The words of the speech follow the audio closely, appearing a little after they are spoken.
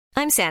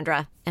I'm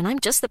Sandra, and I'm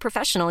just the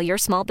professional your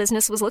small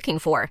business was looking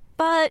for.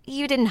 But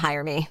you didn't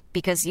hire me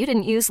because you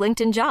didn't use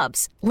LinkedIn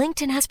Jobs.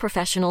 LinkedIn has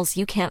professionals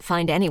you can't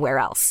find anywhere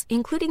else,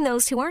 including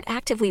those who aren't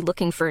actively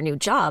looking for a new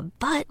job,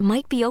 but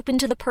might be open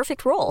to the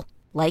perfect role,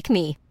 like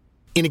me.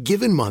 In a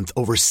given month,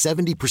 over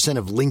 70%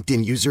 of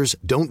LinkedIn users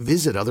don't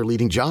visit other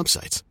leading job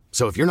sites.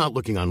 So if you're not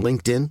looking on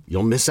LinkedIn,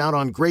 you'll miss out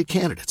on great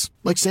candidates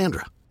like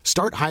Sandra.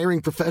 Start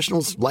hiring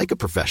professionals like a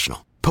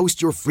professional.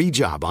 Post your free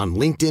job on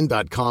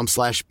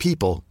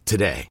linkedin.com/people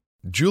today.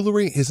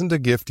 Jewelry isn't a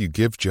gift you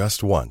give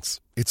just once.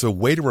 It's a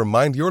way to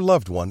remind your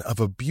loved one of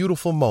a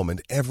beautiful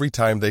moment every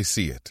time they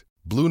see it.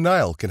 Blue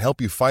Nile can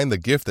help you find the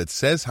gift that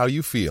says how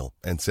you feel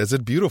and says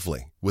it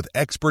beautifully, with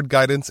expert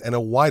guidance and a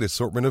wide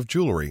assortment of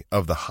jewelry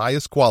of the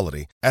highest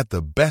quality at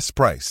the best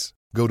price.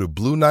 Go to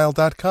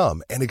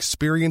BlueNile.com and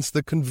experience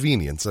the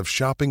convenience of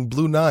shopping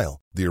Blue Nile,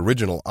 the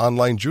original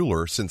online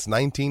jeweler since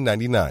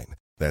 1999.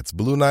 That's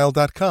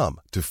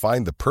BlueNile.com to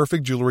find the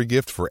perfect jewelry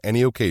gift for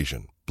any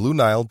occasion.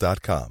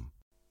 BlueNile.com.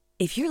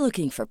 If you're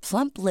looking for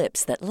plump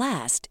lips that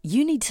last,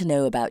 you need to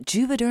know about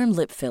Juvederm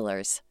lip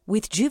fillers.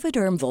 With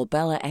Juvederm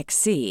Volbella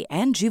XC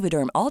and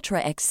Juvederm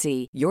Ultra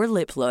XC, your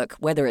lip look,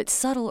 whether it's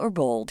subtle or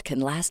bold, can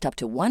last up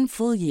to 1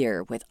 full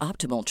year with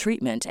optimal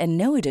treatment and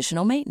no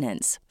additional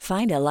maintenance.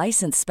 Find a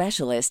licensed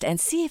specialist and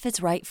see if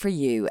it's right for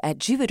you at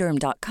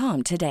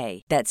Juvederm.com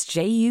today. That's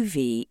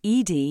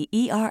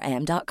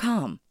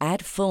JUVEDERM.com.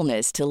 Add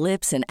fullness to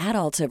lips in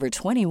adults over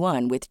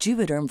 21 with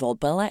Juvederm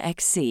Volbella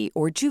XC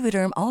or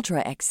Juvederm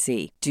Ultra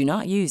XC. Do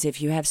not use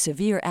if you have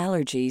severe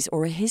allergies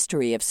or a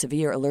history of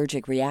severe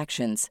allergic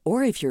reactions,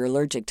 or if you're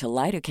allergic to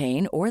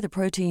lidocaine or the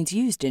proteins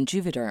used in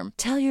Juvederm.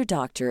 Tell your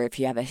doctor if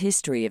you have a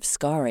history of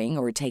scarring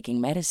or taking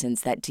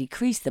medicines that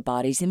decrease the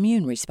body's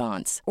immune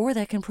response or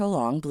that can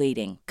prolong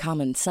bleeding.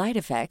 Common side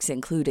effects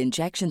include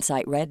injection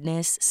site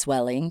redness,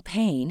 swelling,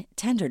 pain,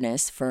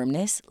 tenderness,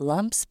 firmness,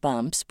 lumps,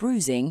 bumps,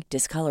 bruising,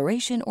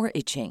 discoloration, or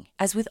itching.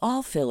 As with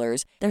all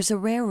fillers, there's a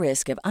rare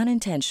risk of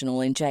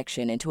unintentional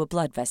injection into a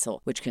blood vessel,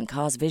 which can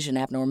cause vision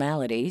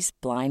abnormalities,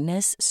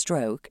 blindness,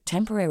 stroke,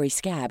 temporary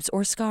scabs,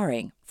 or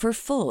scarring. For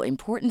full,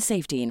 important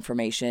safety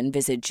information,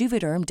 visit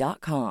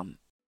Juvederm.com.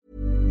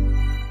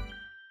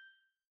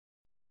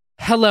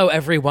 Hello,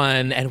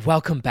 everyone, and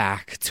welcome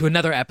back to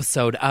another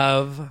episode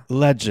of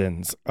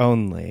Legends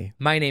Only.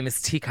 My name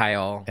is T.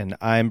 Kyle. And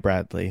I'm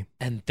Bradley.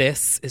 And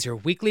this is your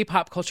weekly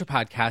pop culture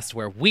podcast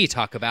where we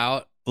talk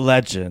about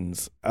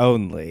Legends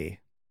Only.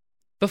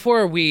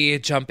 Before we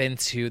jump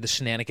into the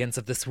shenanigans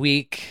of this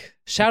week,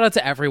 shout out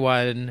to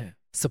everyone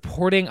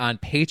supporting on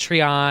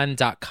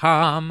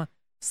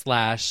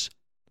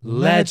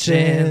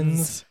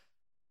patreon.com/legends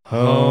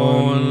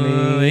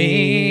only.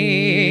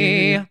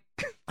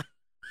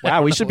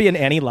 Wow, we should be in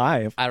Annie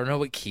Live. I don't know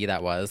what key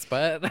that was,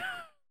 but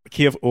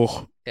Key of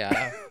oh.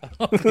 Yeah.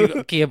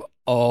 Key of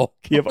oh.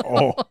 Key of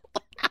oh.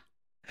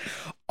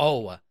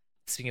 Oh.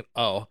 Speaking of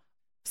oh.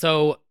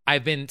 So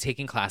I've been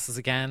taking classes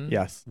again.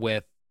 Yes.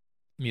 With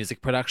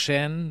music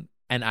production,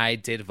 and I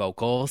did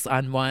vocals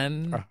on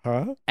one.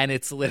 Uh-huh. And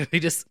it's literally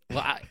just,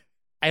 well,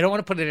 I don't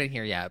want to put it in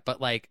here yet, but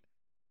like,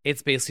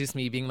 it's basically just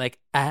me being like,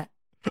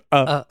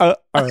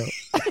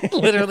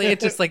 literally,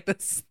 it's just like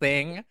this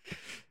thing.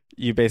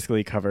 You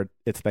basically covered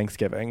It's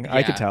Thanksgiving. Yeah.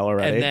 I could tell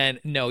already. And then,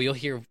 no, you'll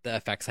hear the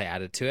effects I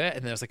added to it.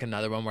 And there's like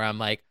another one where I'm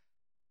like,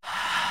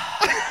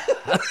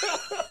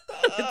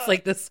 it's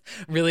like this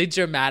really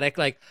dramatic,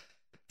 like,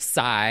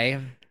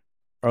 sigh.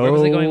 Where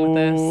was I going with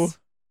this?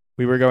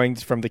 We were going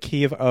from the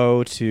key of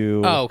O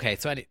to... Oh, okay.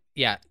 So,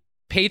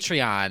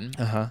 Patreon.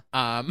 Uh-huh.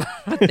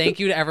 Thank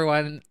you to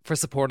everyone for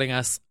supporting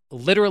us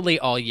literally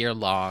all year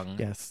long.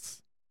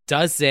 Yes.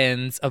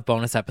 Dozens of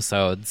bonus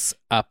episodes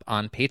up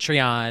on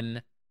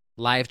Patreon,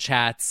 live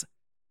chats,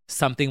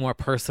 something more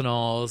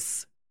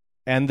personals.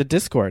 And the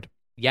Discord.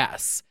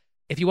 Yes.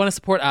 If you want to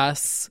support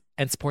us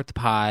and support the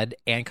pod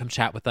and come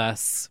chat with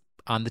us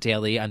on the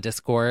daily on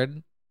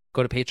Discord,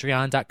 go to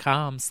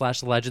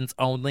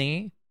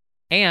patreon.com/legendsonly.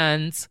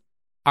 And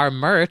our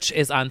merch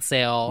is on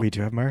sale. We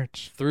do have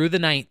merch. Through the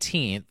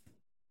 19th.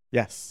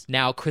 Yes.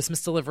 Now,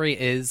 Christmas delivery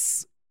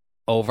is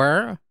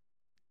over.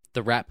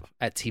 The rep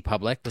at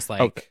TeePublic was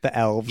like... Oh, the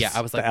elves. Yeah,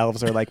 I was like... The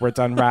elves are like, we're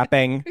done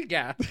wrapping.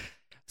 Yeah.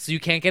 So you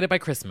can't get it by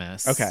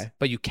Christmas. Okay.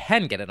 But you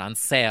can get it on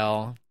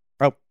sale.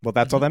 Oh, well,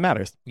 that's all that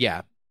matters.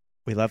 Yeah.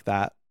 We love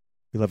that.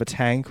 We love a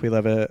tank. We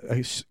love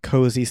a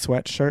cozy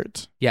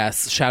sweatshirt.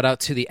 Yes. Shout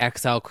out to the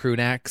XL crew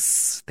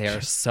necks. They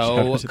are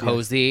so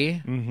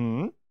cozy.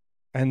 Mm-hmm.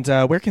 And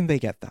where can they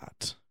get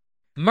that?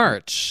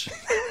 Merch.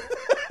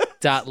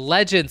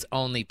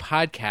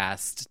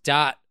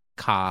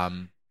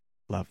 legendsonlypodcast.com.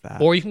 Love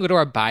that. Or you can go to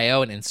our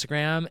bio and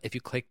Instagram. If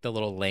you click the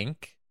little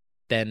link,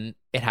 then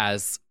it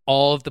has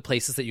all of the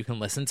places that you can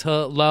listen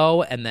to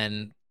Low, and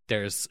then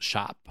there's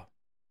shop.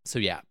 So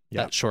yeah,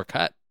 that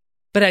shortcut.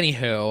 But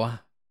anywho,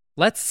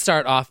 let's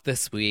start off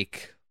this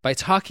week by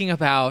talking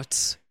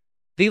about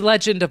the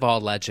legend of all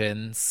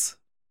legends.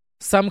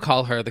 Some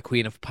call her the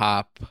queen of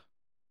pop.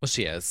 Well,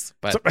 she is,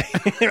 but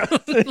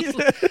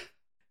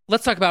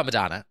let's talk about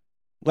Madonna.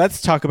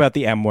 Let's talk about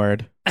the M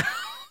word.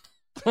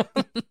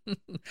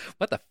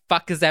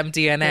 fuck is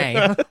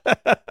MDNA?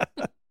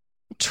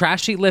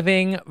 Trashy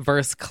living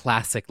versus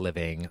classic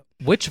living.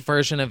 Which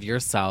version of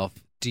yourself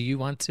do you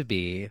want to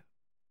be?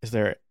 Is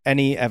there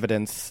any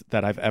evidence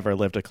that I've ever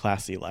lived a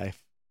classy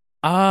life?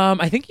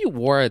 I think you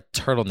wore a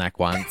turtleneck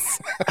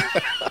once.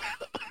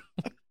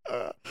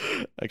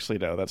 Actually,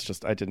 no, that's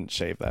just I didn't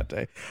shave that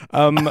day.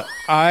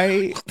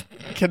 I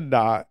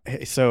cannot.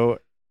 So,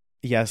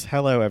 yes,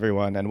 hello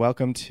everyone, and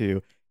welcome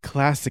to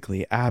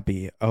Classically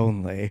Abby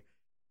Only.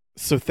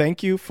 So,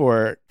 thank you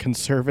for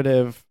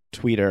conservative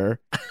tweeter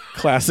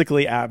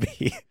Classically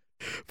Abby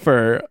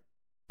for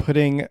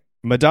putting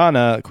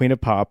Madonna, Queen of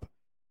Pop,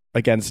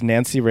 against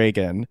Nancy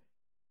Reagan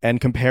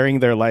and comparing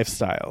their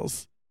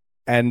lifestyles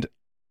and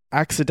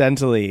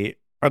accidentally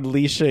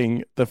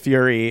unleashing the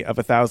fury of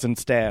 1,000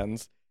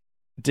 stans,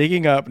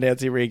 digging up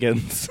Nancy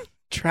Reagan's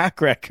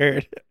track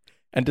record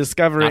and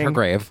discovering... Not her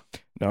grave.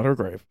 Not her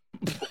grave.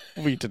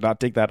 We did not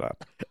dig that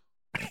up.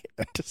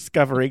 And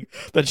discovering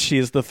that she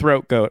is the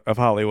throat goat of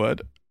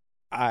Hollywood.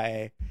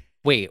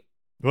 Wait.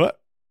 What?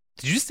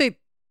 Did you say...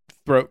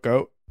 Throat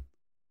goat?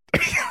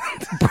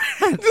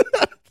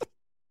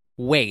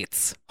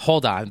 Wait.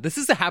 Hold on. This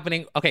is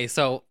happening... Okay,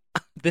 so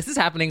this is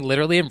happening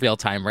literally in real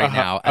time right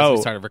now as we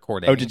started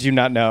recording. Oh, did you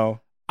not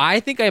know? I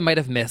think I might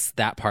have missed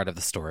that part of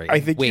the story.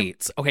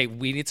 Wait. Okay,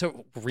 we need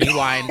to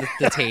rewind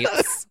the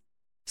tapes.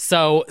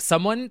 So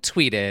someone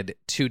tweeted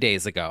 2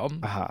 days ago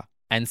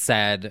and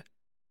said,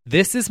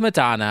 "This is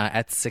Madonna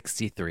at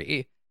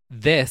 63.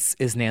 This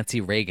is Nancy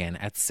Reagan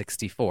at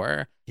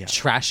 64. Yeah.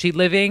 Trashy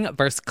living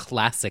versus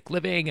classic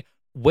living.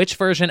 Which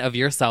version of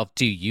yourself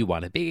do you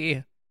want to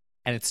be?"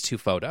 And it's 2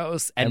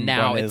 photos. And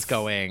now it's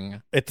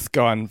gone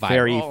viral.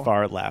 Very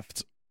far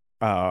left.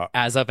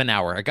 As of an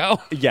hour ago.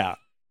 Yeah.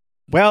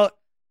 Well,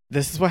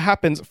 this is what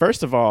happens.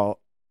 First of all,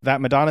 that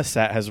Madonna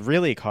set has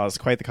really caused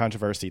quite the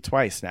controversy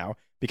twice now,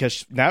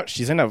 because now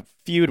she's in a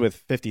feud with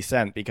 50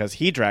 Cent because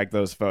he dragged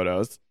those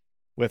photos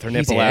with her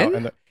nipple out.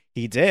 And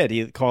he did.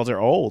 He called her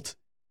old.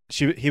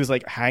 He was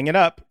like, hang it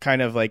up,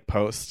 kind of like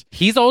post.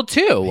 He's old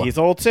too. Well,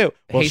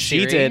 hey,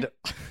 she Siri, did.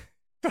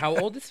 How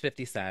old is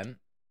 50 Cent?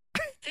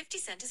 50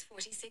 Cent is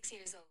 46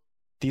 years old.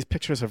 These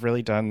pictures have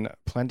really done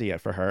plenty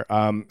for her.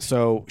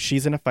 So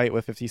she's in a fight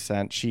with 50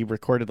 Cent. She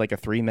recorded like a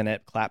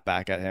 3-minute clap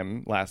back at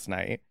him last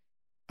night,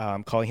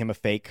 calling him a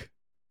fake.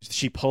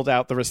 She pulled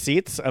out the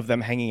receipts of them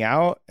hanging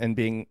out and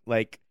being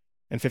like,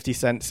 and 50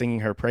 Cent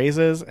singing her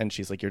praises. And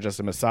she's like, "You're just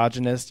a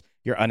misogynist.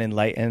 You're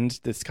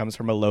unenlightened. This comes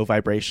from a low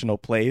vibrational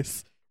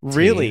place."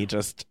 Really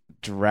just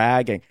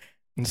dragging.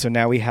 And so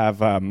now we have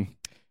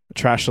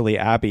Trashily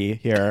Abby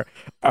here,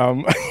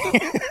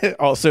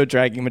 also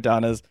dragging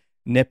Madonna's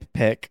nip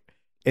pic.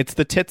 It's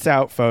the tits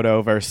out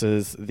photo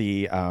versus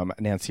the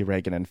Nancy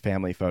Reagan and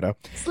family photo.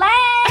 Slay!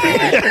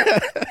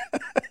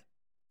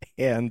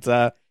 And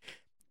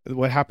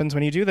what happens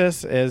when you do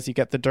this is you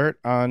get the dirt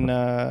on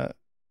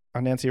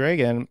Nancy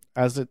Reagan.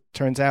 As it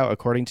turns out,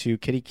 according to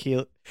Kitty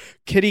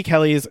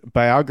Kelly's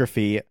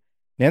biography,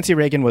 Nancy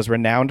Reagan was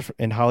renowned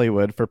in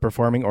Hollywood for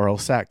performing oral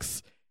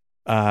sex.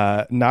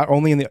 Not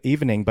only in the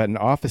evening, but in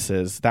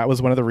offices. That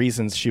was one of the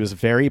reasons she was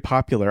very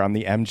popular on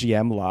the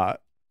MGM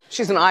lot.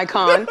 She's an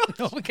icon.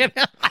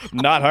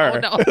 Not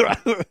her.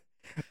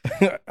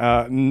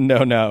 Oh,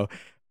 no. No.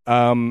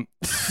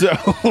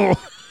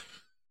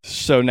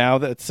 So now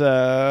that's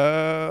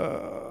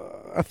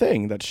a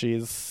thing that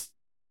she's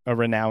a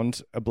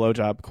renowned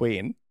blowjob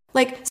queen.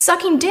 Like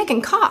sucking dick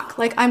and cock.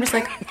 Like, I'm just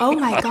like, oh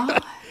my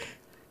God.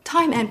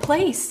 Time and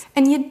place.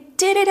 And you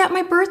did it at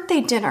my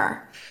birthday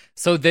dinner.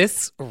 So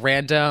this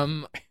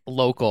random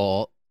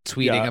local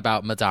tweeting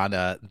about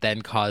Madonna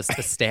then caused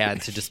the stan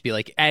to just be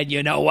like, "And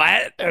you know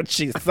what? And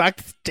she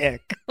sucks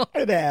dick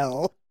in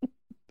hell."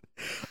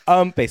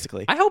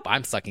 Basically. I hope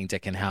I'm sucking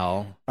dick in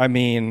hell. I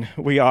mean,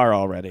 we are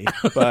already,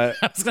 but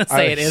I was going to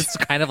say it is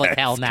kind of like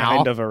hell now.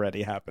 Kind of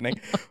already happening.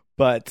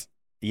 But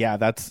yeah,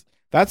 that's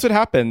what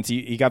happens.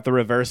 You got the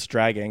reverse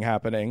dragging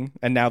happening,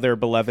 and now their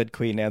beloved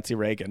Queen Nancy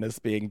Reagan is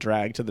being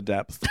dragged to the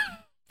depths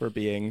for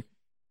being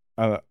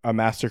a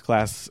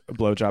masterclass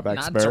blowjob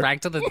expert. Not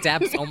dragged to the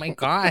depths. Oh my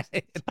God.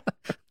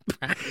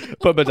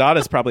 But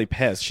Madonna's probably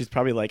pissed. She's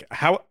probably like,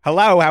 how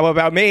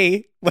about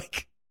me?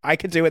 Like, I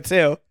could do it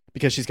too.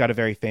 Because she's got a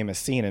very famous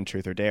scene in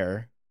Truth or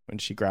Dare when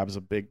she grabs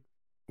a big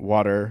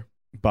water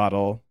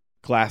bottle,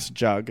 glass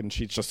jug, and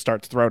she just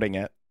starts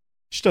throating it.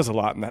 She does a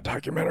lot in that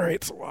documentary.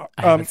 It's a lot.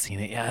 I haven't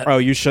seen it yet. Oh,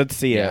 you should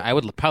see it. I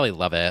would probably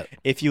love it.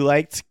 If you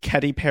liked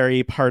Katy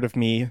Perry, Part of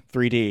Me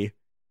 3D,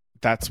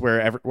 that's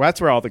where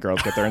all the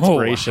girls get their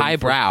inspiration.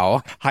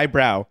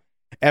 Highbrow.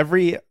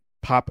 Every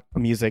pop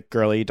music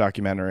girly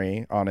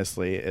documentary,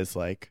 honestly, is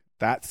like,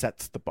 that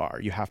sets the bar.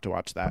 You have to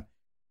watch that.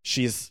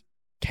 She's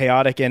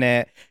chaotic in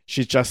it.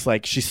 She's just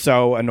like, she's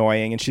so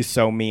annoying and she's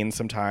so mean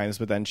sometimes,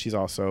 but then she's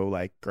also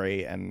like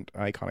great and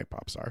an iconic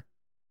pop star.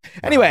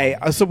 Anyway,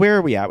 so where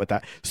are we at with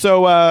that?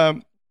 So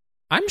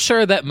I'm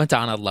sure that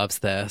Madonna loves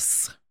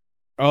this.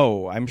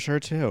 Oh, I'm sure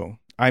too.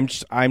 I'm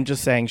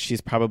just saying she's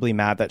probably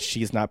mad that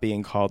she's not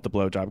being called the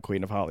blowjob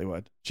queen of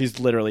Hollywood. She's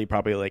literally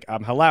probably like,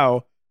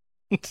 hello.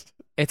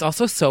 It's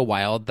also so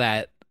wild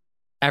that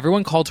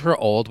Everyone called her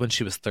old when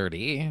she was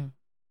 30.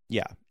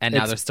 Yeah. And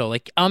now they're still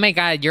like, oh my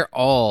God, you're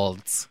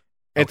old.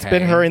 It's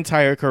been her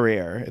entire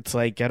career. It's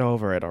like, get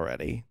over it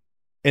already.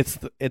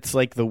 It's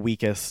like the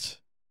weakest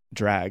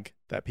drag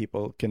that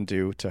people can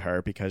do to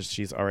her because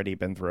she's already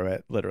been through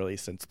it literally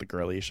since the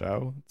girly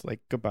show. It's like,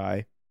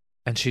 goodbye.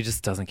 And she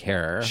just doesn't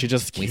care. She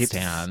just keeps,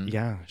 stand.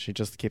 Yeah, she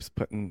just keeps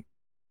putting.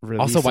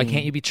 Also, why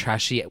can't you be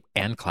trashy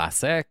and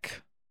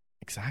classic?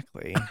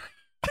 Exactly.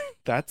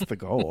 That's the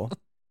goal.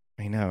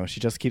 I know. She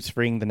just keeps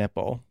freeing the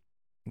nipple,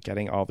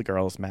 getting all the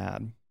girls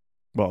mad.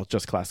 Well,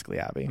 just classically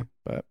Abby,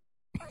 but.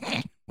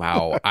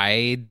 Wow,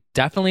 I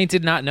definitely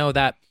did not know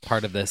that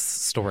part of this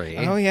story.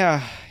 Oh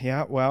yeah,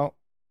 yeah. Well,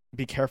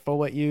 be careful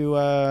what you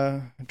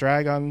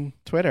drag on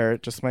Twitter.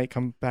 It just might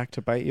come back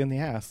to bite you in the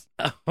ass.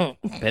 Oh,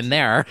 been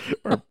there.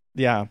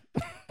 Yeah.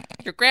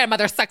 Your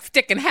grandmother sucks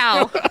dick in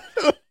hell.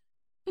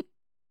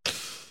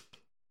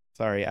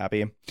 Sorry,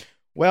 Abby.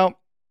 Well,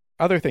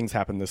 other things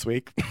happened this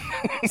week.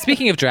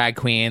 Speaking of drag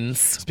queens.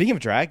 Speaking of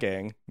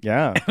dragging,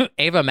 yeah.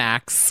 Ava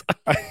Max.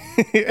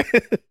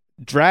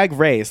 Drag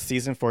Race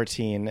season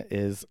 14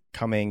 is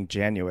coming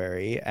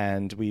January,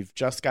 and we've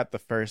just got the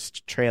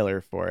first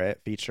trailer for it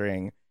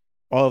featuring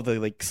all of the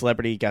like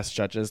celebrity guest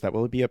judges that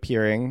will be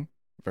appearing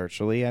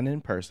virtually and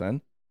in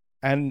person.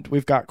 And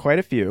we've got quite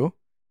a few,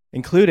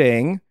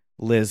 including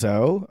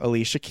Lizzo,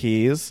 Alicia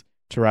Keys,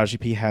 Taraji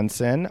P.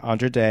 Henson,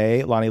 Andra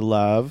Day, Lonnie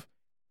Love,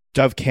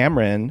 Dove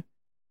Cameron,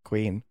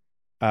 Queen,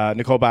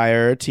 Nicole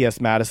Byer, T.S.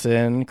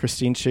 Madison,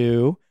 Christine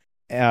Chu.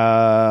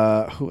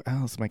 Who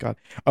else? My God.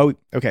 Oh,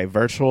 okay.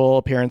 Virtual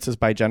appearances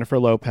by Jennifer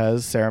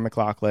Lopez, Sarah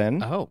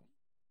McLachlan. Oh.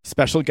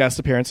 Special guest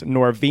appearance,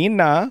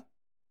 Norvina.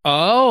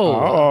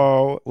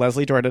 Oh.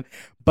 Leslie Jordan.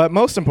 But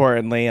most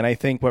importantly, and I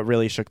think what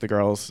really shook the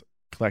girls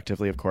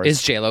collectively, of course.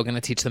 Is JLo going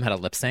to teach them how to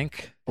lip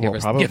sync? Well,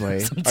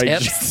 probably. Some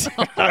tips?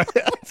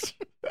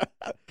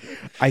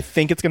 I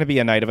think it's going to be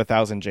a night of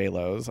 1,000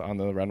 JLos on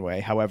the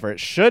runway. However, it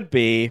should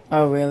be.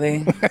 Oh, really?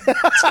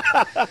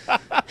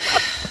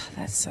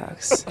 That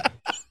sucks.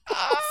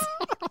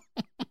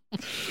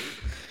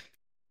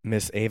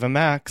 Miss Ava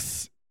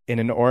Max in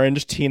an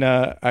orange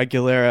Tina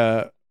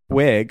Aguilera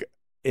wig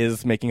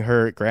is making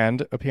her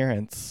grand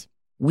appearance.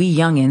 We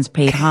youngins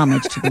paid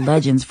homage to the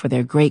legends for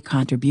their great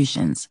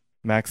contributions.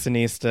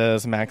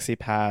 Maxinistas, maxi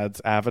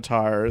pads,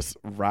 avatars,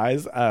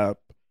 rise up.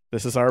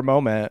 This is our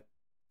moment.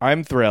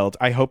 I'm thrilled.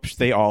 I hope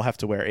they all have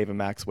to wear Ava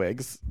Max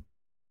wigs.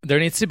 There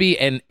needs to be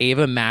an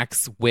Ava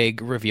Max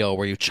wig reveal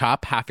where you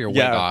chop half your wig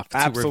off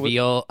to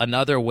reveal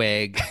another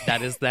wig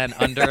that is then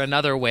under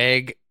another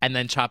wig and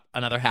then chop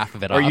another half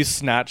of it off. Or you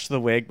snatch the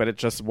wig, but it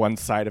just one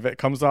side of it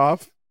comes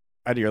off.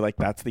 And you're like,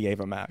 that's the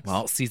Ava Max.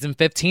 Well, season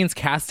 15's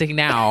casting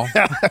now.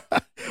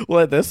 Well,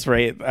 at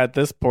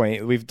this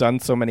point, we've done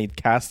so many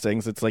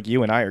castings. It's like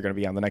you and I are going to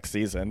be on the next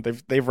season.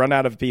 They've run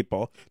out of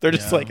people. They're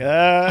just like,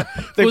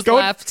 who's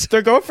left?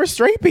 They're going for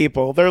straight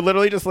people. They're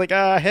literally just like,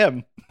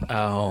 him.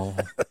 Oh,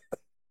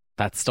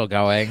 that's still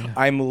going.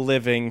 I'm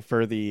living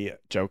for the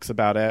jokes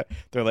about it.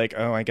 They're like,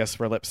 oh, I guess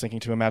we're lip syncing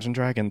to Imagine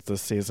Dragons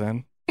this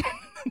season.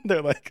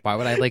 They're like, why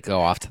would I go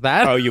off to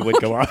that? Oh, you would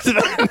go off to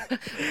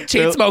that.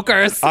 Chain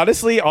smokers.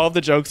 Honestly, all of the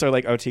jokes are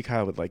like, oh, T.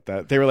 Kyle would like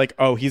that. They were like,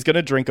 oh, he's going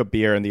to drink a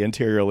beer in the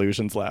Interior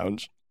Illusions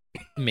Lounge.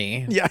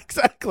 Me. Yeah,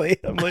 exactly.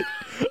 I'm like,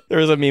 there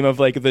was a meme of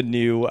like the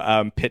new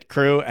pit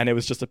crew, and it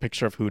was just a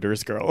picture of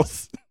Hooters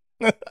girls.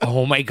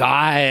 Oh my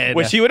God.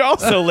 Which he would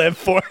also live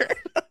for.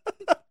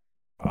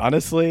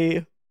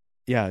 Honestly,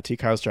 yeah, T.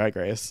 Kyle's Drag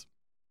Race.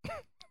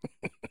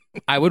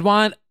 I would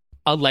want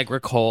Allegra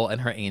Cole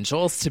and her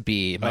angels to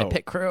be my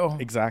pit crew.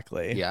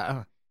 Exactly.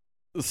 Yeah.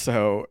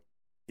 So,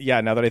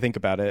 yeah, now that I think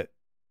about it,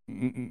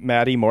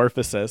 Maddie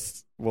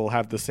Morphosis will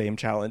have the same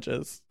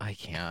challenges. I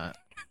can't.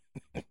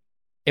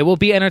 It will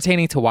be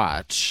entertaining to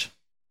watch.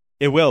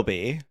 It will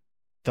be.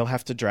 They'll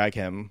have to drag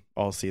him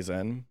all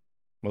season.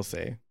 We'll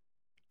see.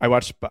 I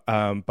watched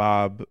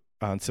Bob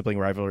on Sibling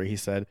Rivalry. He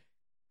said,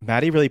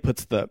 Maddie really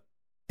puts the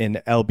in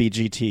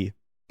LBGT.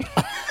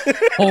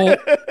 Oh.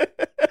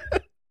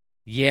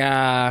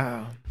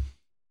 Yeah.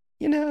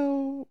 You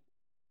know,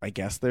 I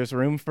guess there's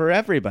room for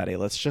everybody.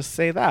 Let's just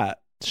say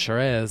that. Sure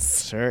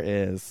is. Sure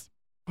is.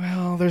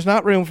 Well, there's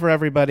not room for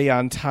everybody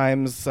on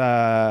Time's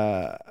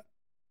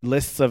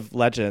lists of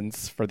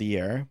legends for the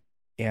year.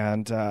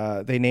 And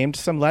they named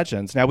some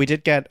legends. Now, we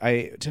did get,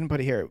 I didn't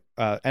put it here,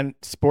 and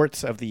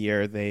sports of the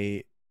year,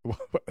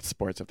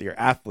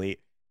 athlete,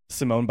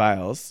 Simone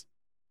Biles.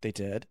 They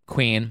did.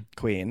 Queen.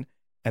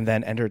 And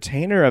then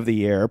entertainer of the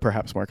year,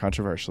 perhaps more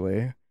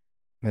controversially,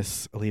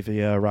 Miss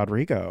Olivia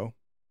Rodrigo.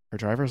 Her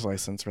driver's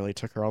license really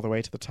took her all the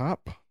way to the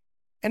top.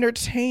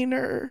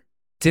 Entertainer.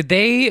 Did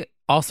they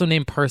also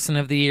name person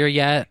of the year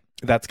yet?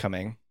 That's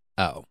coming.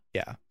 Oh.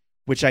 Yeah.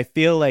 Which I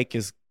feel like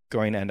is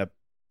going to end up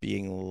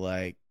being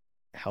like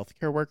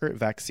healthcare worker,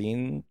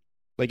 vaccine.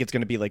 Like it's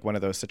going to be like one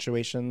of those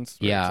situations.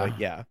 Yeah. It's like,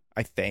 yeah,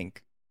 I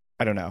think.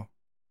 I don't know.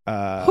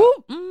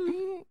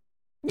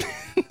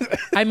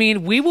 I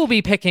mean, we will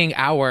be picking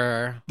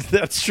our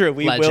That's true.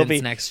 We legends will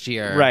be next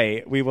year.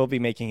 Right. We will be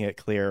making it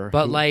clear.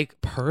 But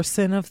like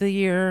person of the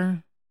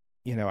year?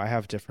 you know, I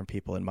have different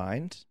people in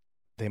mind.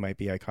 They might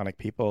be iconic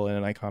people in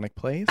an iconic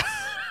place.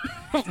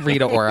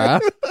 Rita Ora.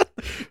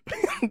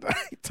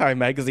 Time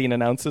magazine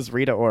announces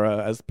Rita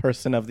Ora as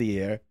Person of the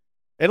Year.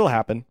 It'll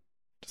happen.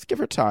 Just give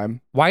her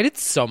time. Why did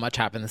so much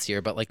happen this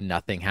year, but like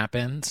nothing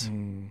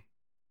happened?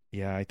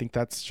 Yeah, I think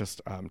that's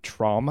just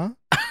trauma.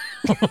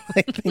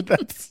 I think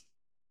that's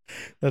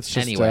just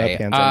Anyway,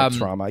 pandemic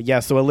trauma. Yeah,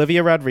 so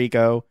Olivia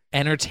Rodrigo,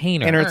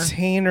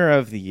 Entertainer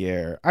of the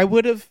Year. I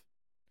would have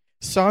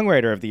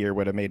Songwriter of the Year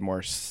would have made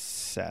more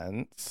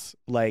sense.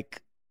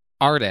 Like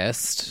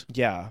Artist.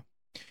 Yeah.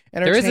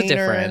 There is a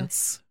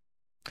difference.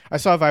 I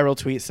saw a viral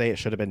tweet say it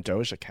should have been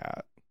Doja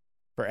Cat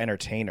for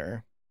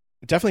Entertainer.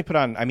 Definitely put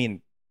on, I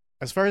mean,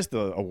 as far as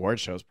the award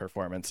show's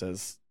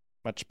performances,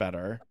 much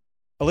better.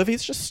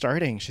 Olivia's just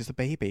starting. She's a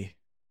baby.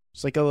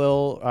 She's like a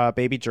little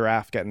baby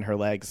giraffe getting her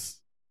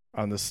legs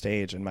on the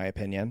stage, in my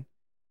opinion.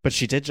 But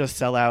she did just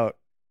sell out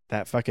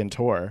that fucking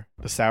tour,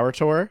 the Sour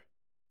Tour.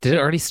 Did it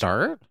already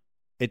start?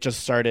 It just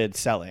started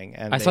selling.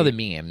 And I saw the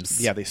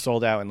memes. Yeah, they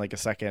sold out in like a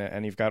second.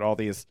 And you've got all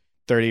these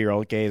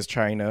 30-year-old gays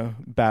trying to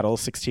battle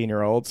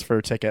 16-year-olds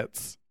for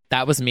tickets.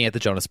 That was me at the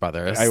Jonas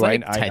Brothers. I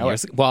 10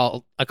 years ago.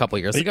 Well, a couple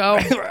years ago.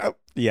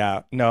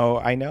 Yeah, no,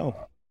 I know.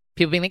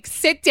 People being like,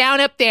 sit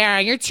down up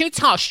there. You're too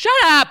tall. Shut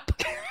up.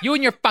 You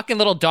and your fucking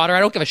little daughter. I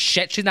don't give a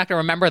shit. She's not going to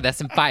remember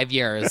this in 5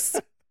 years.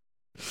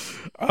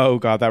 Oh,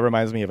 God, that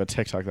reminds me of a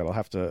TikTok that I'll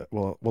have to,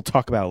 we'll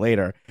talk about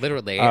later.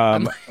 Literally.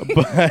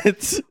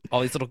 But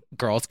all these little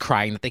girls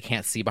crying that they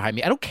can't see behind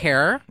me. I don't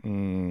care.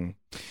 I'm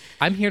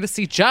here to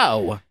see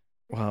Joe.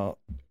 Well,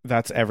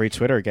 that's every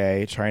Twitter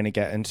gay trying to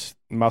get and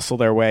muscle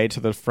their way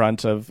to the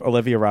front of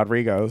Olivia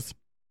Rodrigo's.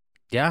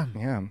 Yeah.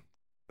 Yeah.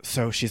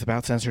 So she's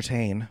about to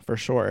entertain, for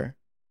sure.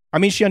 I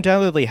mean, she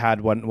undoubtedly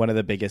had one of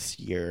the biggest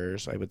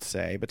years, I would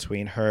say,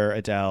 between her,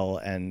 Adele,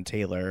 and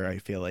Taylor. I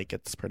feel like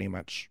it's pretty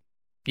much...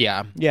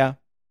 Yeah. Yeah.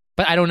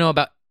 But I don't know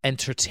about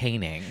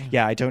entertaining.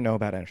 Yeah, I don't know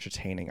about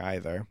entertaining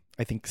either.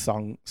 I think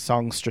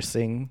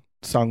songstressing,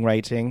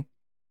 songwriting.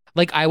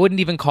 Like, I wouldn't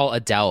even call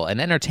Adele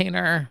an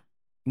entertainer.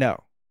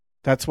 No.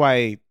 That's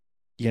why,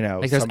 you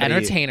know... Like, there's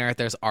entertainer,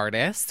 there's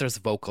artist, there's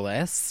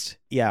vocalist.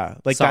 Yeah.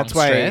 Like, that's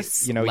why,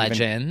 you know,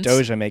 legend, even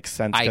Doja makes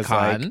sense.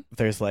 Icon. Like,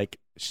 there's, like,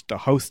 the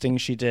hosting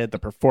she did, the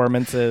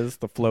performances,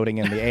 the floating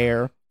in the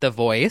air. The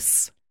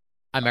Voice,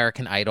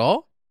 American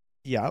Idol.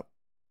 Yep.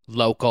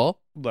 Local.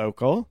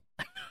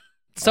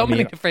 So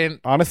many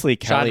different honestly,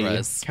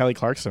 genres. Kelly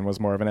Clarkson was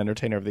more of an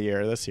entertainer of the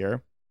year this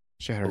year.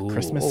 She had her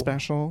Christmas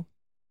special.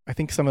 I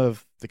think some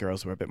of the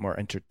girls were a bit more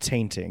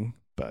entertaining,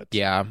 but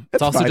yeah,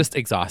 it's also fine. Just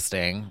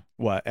exhausting.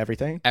 What,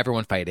 everything?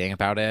 Everyone fighting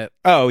about it.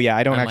 Oh yeah,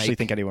 I don't actually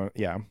think anyone.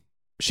 Yeah,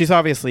 she's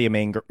obviously a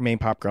main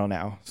pop girl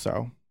now,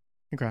 so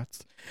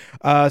congrats.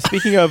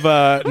 Speaking of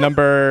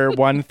number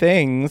one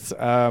things,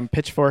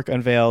 Pitchfork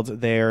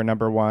unveiled their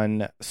number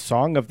one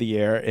song of the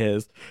year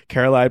is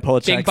Caroline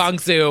Polachek's Bing Bong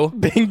Zoo.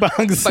 Bing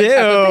Bong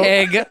Zoo.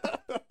 Pig.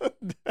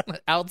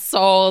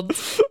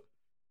 Outsold.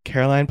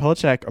 Caroline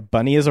Polachek,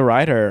 Bunny is a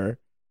Rider.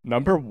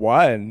 Number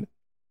one.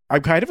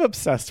 I'm kind of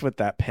obsessed with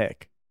that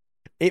pick.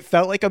 It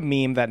felt like a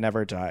meme that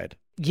never died.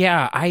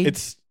 Yeah,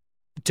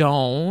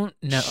 don't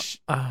know.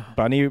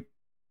 Bunny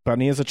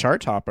is a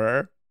chart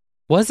topper.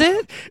 Was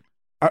it?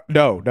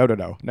 No.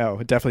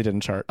 It definitely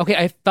didn't chart. Okay,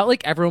 I felt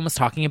like everyone was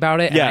talking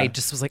about it, yeah. and I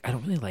just was like, I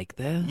don't really like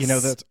this. You know,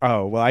 that's...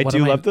 Oh, well, I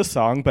do love the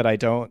song, but I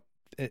don't...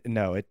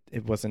 No,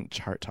 it wasn't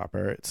chart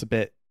topper. It's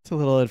a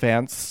little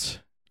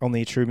advanced.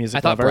 Only true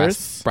music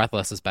lovers.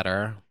 Breathless is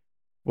better.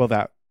 Well,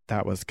 that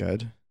was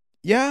good.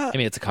 Yeah. I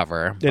mean, it's a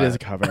cover. It is a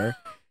cover.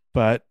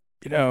 But,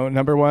 you know,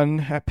 number one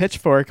at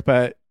Pitchfork,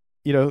 but,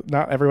 you know,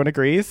 not everyone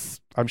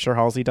agrees. I'm sure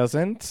Halsey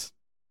doesn't.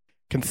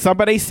 Can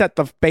somebody set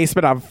the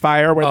basement on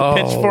fire with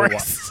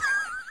pitchforks?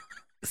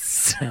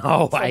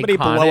 So somebody iconic.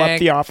 blow up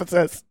the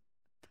offices.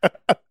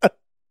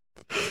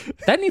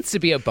 That needs to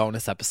be a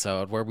bonus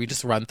episode where we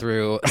just run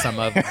through some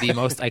of the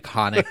most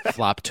iconic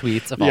flop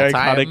tweets of all time.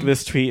 The iconic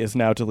 "this tweet is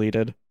now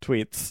deleted"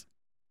 tweets.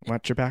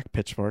 Watch your back,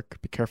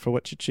 Pitchfork. Be careful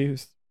what you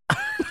choose.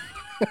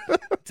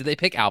 Did they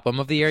pick album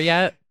of the year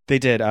yet? They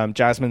did.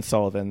 Jasmine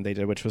Sullivan, they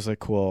did, which was a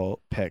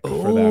cool pick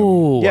for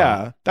them.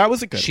 Yeah, that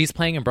was a good. She's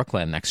playing in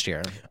Brooklyn next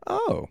year.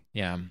 Oh.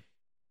 Yeah.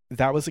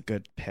 That was a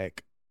good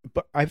pick.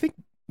 But I think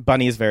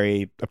Bunny is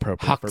very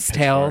appropriate for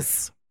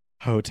Huxtails.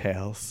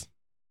 Hotels.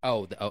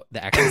 Oh,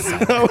 the X.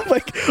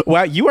 Like,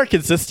 wow, you are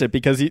consistent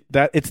because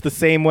it's the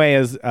same way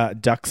as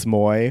Ducks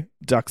Moi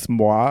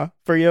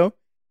for you.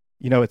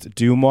 You know, it's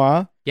Du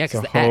Moi. Yeah, because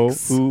so the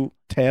X. Ho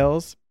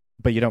tails,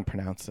 but you don't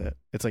pronounce it.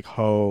 It's like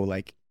ho,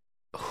 like.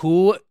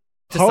 Who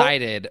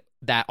decided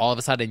that all of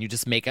a sudden you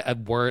just make a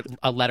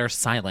letter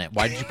silent?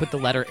 Why did you put the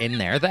letter in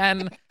there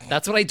then?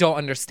 That's what I don't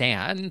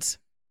understand.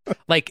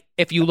 Like,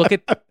 if you look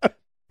at...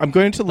 I'm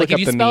going to look up the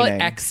meaning. If you spell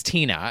it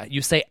X-Tina,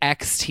 you say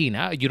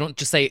X-Tina. You don't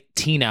just say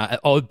Tina,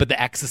 but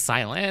the X is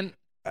silent.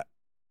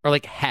 Or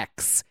like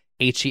Hex,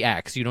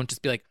 H-E-X. You don't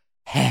just be like,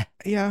 heh.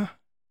 Yeah.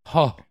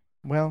 Oh.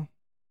 Well.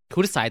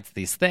 Who decides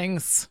these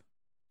things?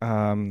 I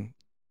don't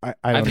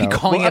I've been know.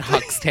 calling it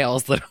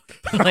Huxtails. Like,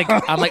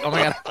 I'm like, oh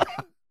my God.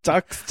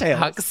 Duck's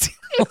tails.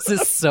 This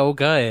is so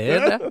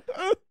good.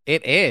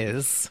 It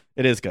is.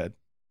 It is good.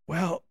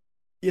 Well,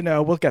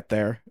 we'll get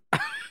there.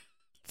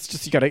 It's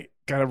just you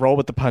gotta roll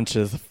with the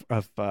punches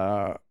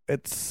of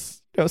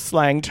it's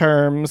slang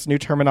terms, new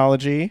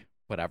terminology,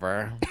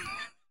 Whatever.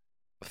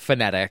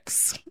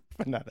 Phonetics.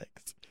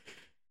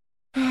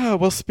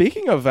 Well,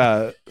 speaking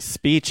of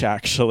speech,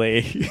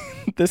 actually,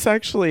 this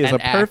actually is An a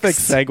perfect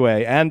X.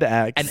 segue. And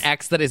X. An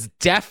X that is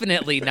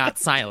definitely not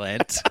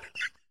silent.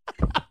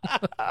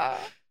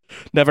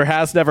 Never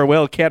has, never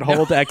will. Can't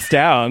hold X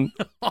down.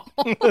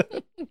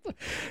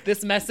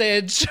 This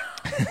message.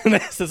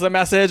 This is a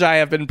message I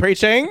have been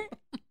preaching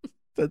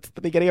since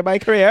the beginning of my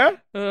career.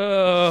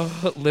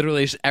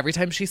 Literally, every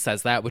time she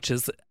says that, which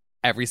is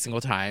every single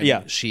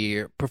time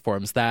she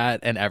performs that,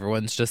 and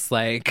everyone's just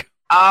like,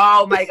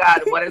 oh my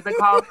God, what is it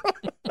called?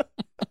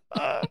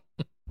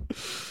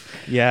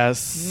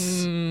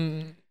 Yes.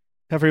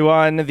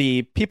 Everyone,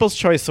 the People's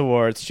Choice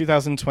Awards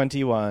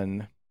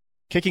 2021.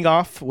 Kicking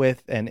off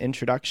with an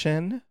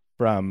introduction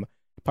from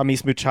Pa'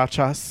 Mis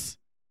Muchachas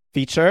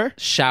feature.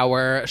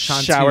 Shower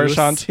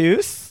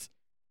Chanteuse.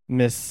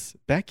 Miss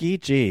Becky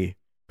G,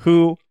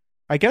 who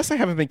I guess I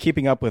haven't been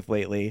keeping up with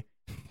lately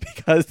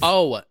because...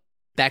 Oh,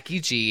 Becky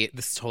G,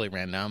 this is totally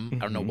random. I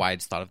don't know why I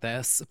just thought of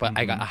this, but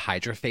I got a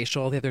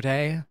HydraFacial the other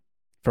day.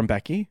 From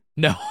Becky?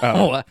 No.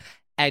 Oh.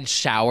 And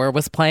Shower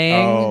was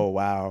playing. Oh,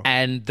 wow.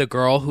 And the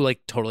girl who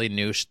like totally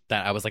knew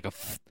that I was like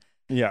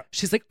yeah.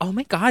 She's like, oh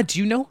my God, do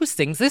you know who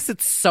sings this?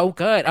 It's so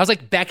good. I was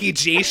like, Becky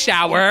G,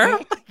 Shower.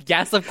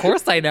 Yes, of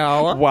course I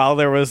know. While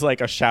there was like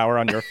a shower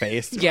on your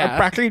face. Yeah.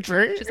 Becky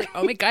G. She's like,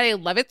 oh my God, I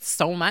love it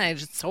so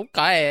much. It's so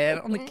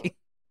good. I'm like,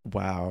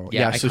 wow.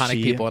 yeah, so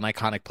iconic people in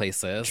iconic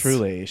places.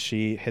 Truly.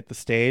 She hit the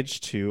stage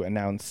to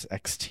announce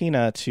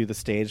Xtina to the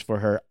stage for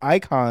her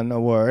Icon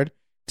Award.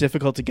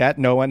 Difficult to get.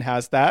 No one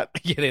has that.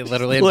 Yeah, they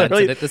literally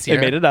invented it this year.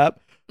 They made it up.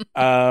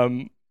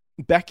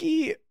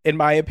 Becky, in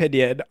my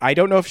opinion, I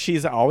don't know if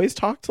she's always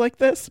talked like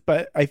this,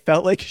 but I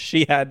felt like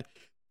she had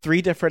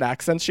 3 different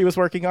accents she was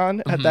working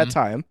on at that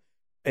time.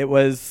 It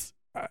was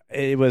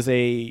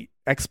a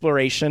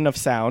exploration of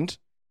sound.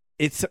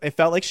 It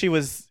felt like she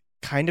was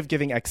kind of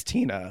giving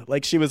Xtina,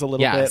 like she was a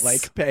little bit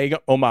like paying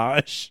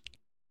homage.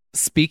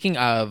 Speaking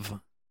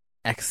of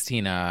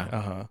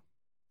Xtina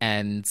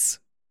and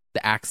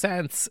the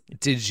accents,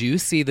 did you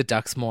see the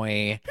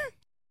Duxmoy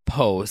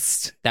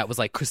post that was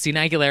like, Christina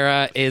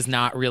Aguilera is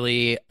not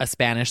really a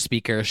Spanish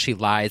speaker, she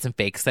lies and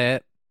fakes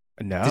it?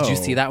 No. Did you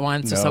see that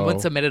one? So No. someone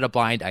submitted a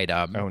blind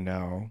item. Oh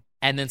no.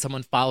 And then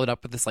someone followed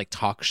up with this like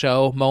talk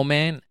show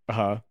moment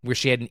where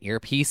she had an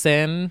earpiece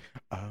in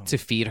to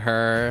feed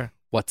her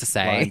what to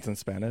say. Lines in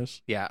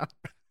Spanish. Yeah.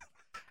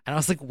 And I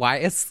was like, why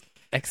is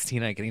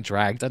Xtina getting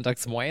dragged on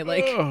Duxmoy?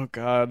 Like, oh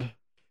God.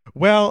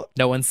 Well,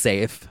 no one's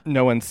safe.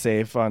 No one's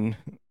safe on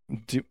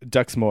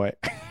Duxmoy.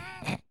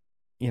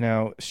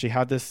 She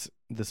had this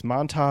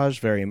montage,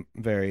 very,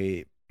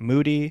 very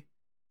moody,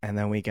 and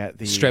then we get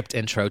the stripped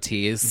intro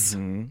tease,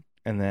 and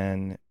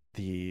then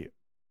the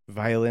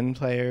violin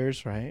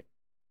players. Right?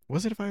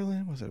 Was it a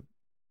violin? Was it?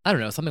 I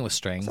don't know. Something with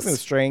strings. Something with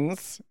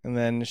strings, and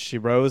then she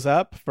rose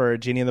up for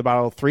Genie in the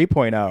Bottle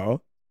 3.0.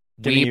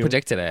 We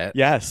predicted it.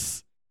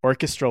 Yes,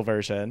 orchestral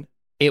version.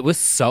 It was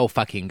so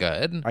fucking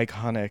good.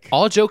 Iconic.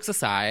 All jokes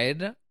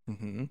aside,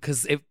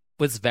 because it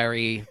was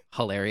very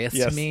hilarious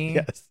to me.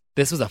 Yes.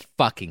 This was a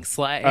fucking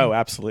slay. Oh,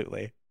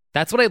 absolutely.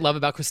 That's what I love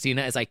about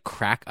Christina is I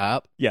crack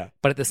up. Yeah.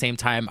 But at the same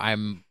time,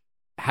 I'm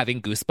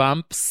having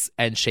goosebumps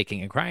and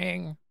shaking and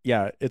crying.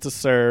 Yeah. It's a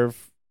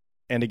serve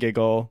and a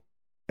giggle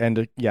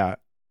and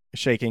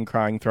shaking,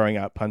 crying, throwing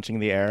up, punching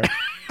the air.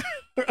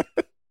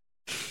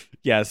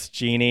 Yes,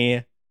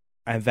 Genie.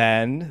 And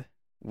then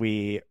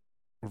we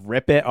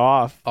rip it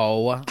off.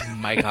 Oh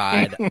my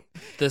God.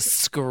 The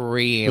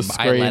scream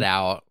I let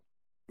out.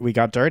 We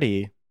got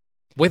dirty.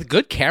 With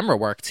good camera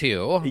work,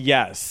 too.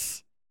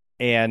 Yes.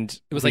 And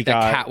it was like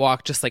that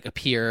catwalk just like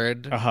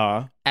appeared.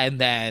 And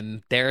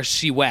then there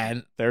she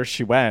went. There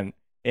she went.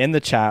 In the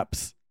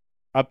chaps.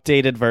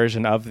 Updated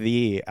version of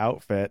the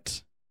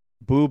outfit.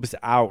 Boobs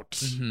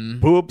out.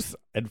 Boobs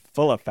in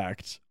full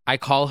effect. I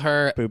call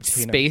her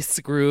Space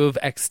Groove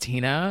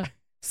Xtina.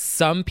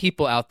 Some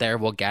people out there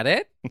will get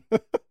it.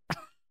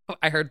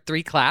 I heard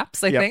 3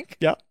 claps, I think.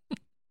 Yep.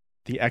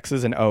 The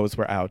X's and O's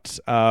were out.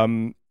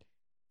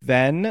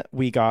 Then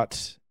we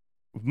got,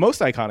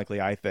 most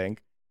iconically, I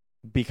think,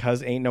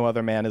 because Ain't No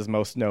Other Man is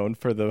most known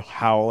for the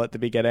howl at the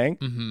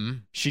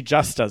beginning. She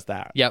just does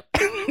that. Yep.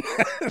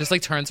 Just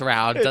like turns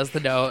around, does the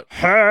note.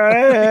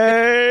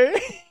 Hey!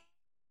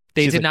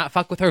 They did not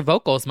fuck with her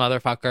vocals,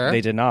 motherfucker.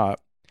 They did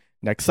not.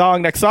 Next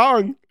song.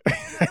 I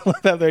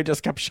love that they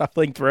just kept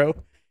shuffling through.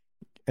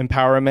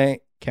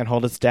 Empowerment, can't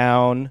hold us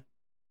down.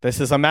 This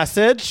is a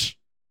message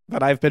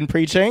that I've been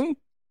preaching.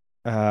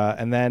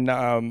 And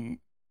then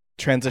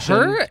transition.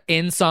 Her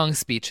in-song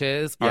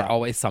speeches are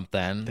always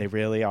something. They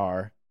really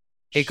are.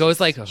 It goes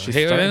like, and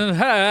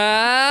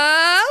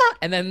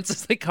then it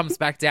just like comes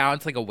back down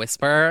to like a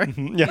whisper.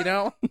 You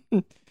know?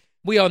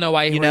 We all know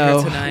why we're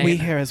here tonight. We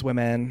here as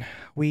women,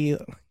 we're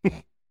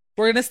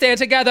We're going to stand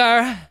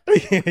together.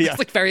 Yeah. It's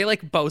like very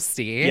like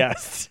boasty.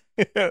 Yes.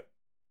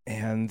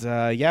 And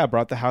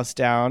brought the house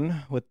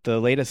down with the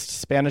latest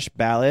Spanish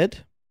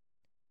ballad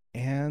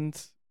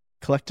and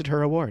collected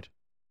her award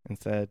and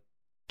said,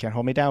 "Can't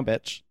hold me down,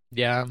 bitch."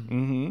 Yeah.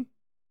 Mm-hmm.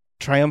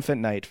 Triumphant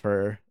night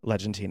for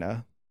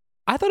Legendina.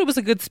 I thought it was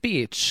a good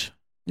speech.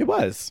 It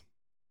was.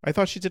 I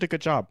thought she did a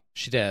good job.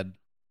 She did.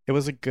 It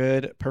was a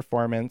good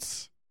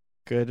performance,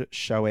 good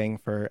showing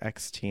for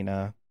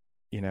ex-Tina,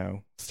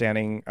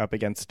 standing up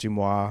against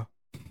Dumois.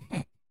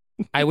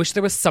 I wish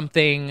there was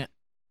something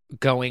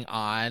going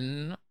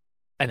on,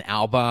 an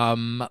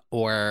album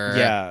or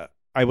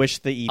I wish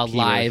the EP a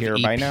live were here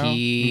EP by now.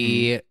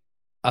 Mm-hmm.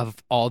 of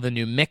all the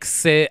new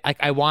mixes.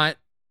 I want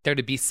there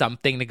to be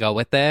something to go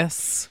with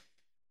this.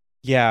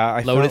 Yeah,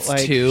 I Lotus felt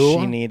like 2.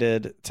 she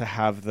needed to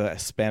have the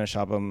Spanish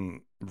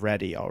album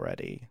ready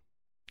already.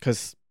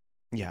 Because,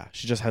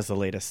 she just has the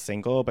latest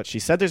single, but she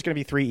said there's going to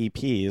be 3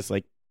 EPs.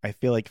 Like, I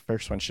feel like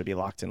first one should be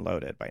locked and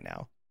loaded by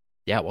now.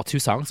 Yeah, well, 2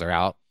 songs are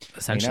out,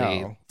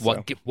 essentially. know,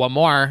 One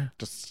more.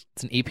 Just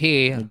It's an EP.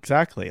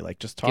 Exactly. Like,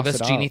 just toss Give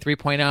us it Genie out.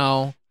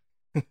 3.0.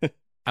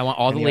 I want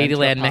all the And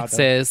Ladyland Entrapado.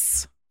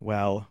 mixes.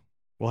 Well,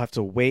 we'll have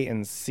to wait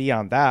and see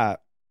on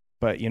that.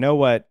 But you know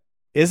what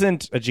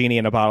isn't a genie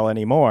in a bottle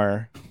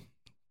anymore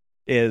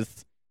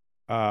is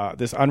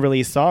this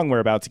unreleased song we're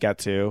about to get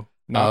to.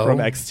 Not from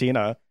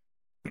ex-Tina,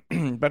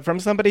 but from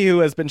somebody who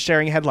has been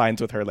sharing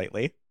headlines with her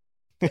lately.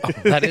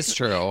 That is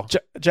true.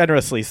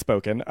 Generously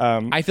spoken.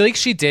 I feel like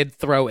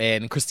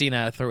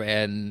Christina threw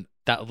in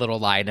that little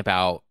line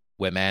about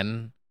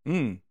women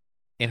in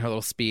her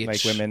little speech.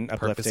 Like women,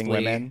 uplifting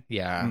purposefully. women.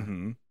 Yeah.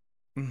 Mm-hmm.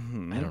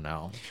 Mm-hmm. I don't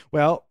know.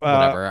 Well,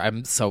 whatever.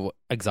 I'm so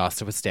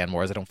exhausted with Stan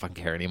Wars. I don't fucking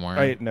care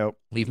anymore. No.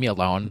 Leave me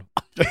alone.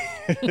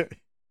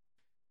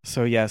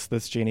 So yes,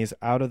 this genie's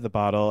out of the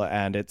bottle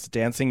and it's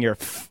dancing your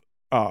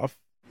off.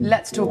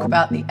 Let's talk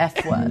about the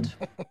F word.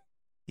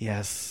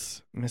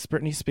 Yes, Miss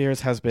Britney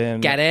Spears has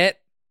been... Get it?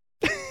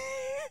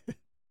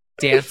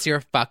 Dance your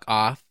fuck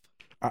off.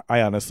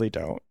 I honestly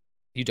don't.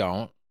 You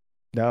don't?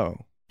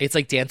 No. It's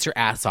like dance your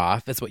ass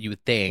off is what you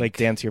would think. Like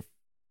dance your...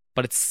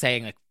 But it's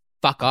saying like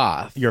fuck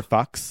off. Your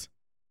fucks?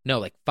 No,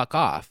 like fuck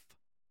off.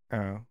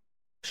 Oh.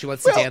 She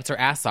wants to dance her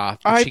ass off,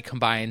 but she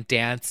combined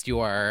dance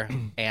your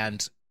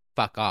and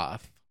fuck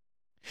off.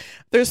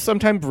 There's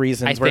sometimes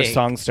reasons where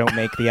songs don't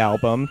make the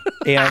album.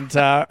 And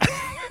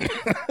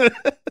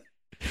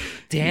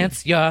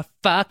dance your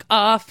fuck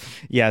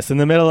off. Yes, in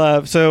the middle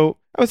of, so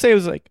I would say it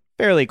was like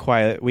fairly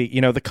quiet. We,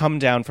 the come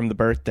down from the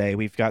birthday,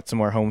 we've got some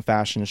more home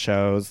fashion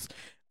shows.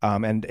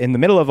 And in the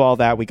middle of all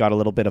that, we got a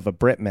little bit of a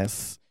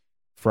Britmas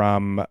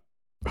from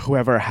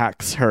whoever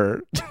hacks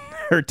her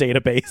her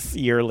database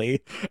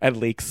yearly and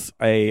leaks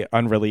a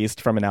unreleased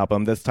from an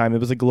album. This time it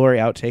was a Glory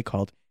outtake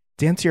called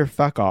Dance Your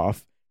Fuck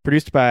Off,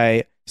 produced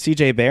by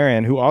CJ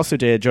Barron, who also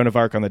did Joan of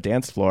Arc on the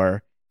Dance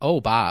Floor. Oh,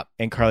 Bob.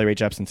 And Carly Rae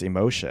Jepsen's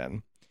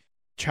Emotion.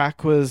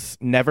 Track was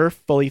never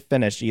fully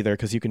finished either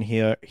because you can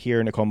hear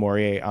Nicole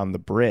Morier on the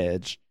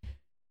bridge.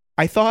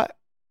 I thought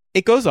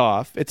it goes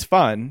off. It's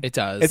fun. It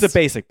does. It's a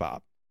basic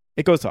bop.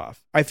 It goes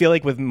off. I feel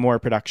like with more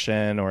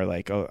production or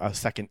like a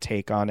second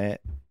take on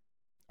it.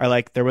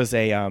 There was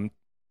a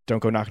Don't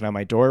Go Knocking on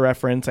My Door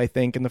reference, I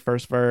think, in the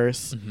first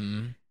verse.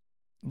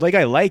 Mm-hmm.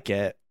 I like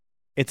it.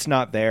 It's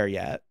not there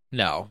yet.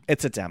 No.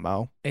 It's a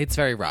demo. It's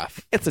very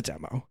rough. It's a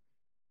demo.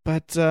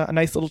 But a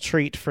nice little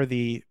treat for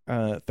the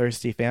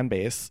thirsty fan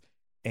base.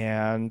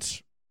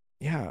 And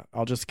yeah,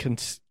 I'll just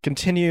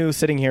continue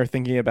sitting here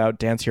thinking about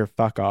Dance Your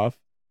Fuck Off.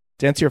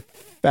 Dance your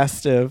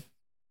festive,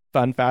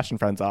 fun fashion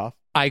friends off.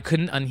 I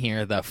couldn't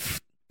unhear the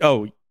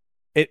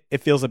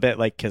it feels a bit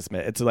like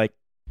Kismet. It's like,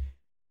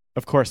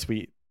 of course,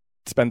 we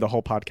spend the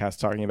whole podcast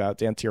talking about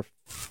Dance Your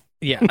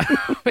Yeah.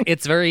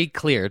 It's very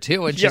clear,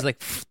 too. And she's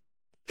like...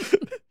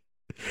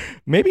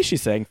 Maybe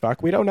she's saying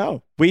fuck. We don't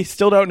know. We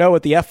still don't know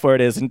what the F word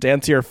is in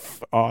Dance Your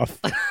Off.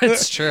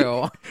 It's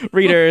true.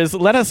 Readers,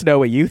 let us know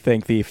what you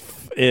think the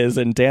F is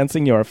in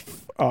Dancing Your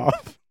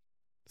Off.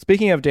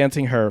 Speaking of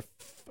dancing her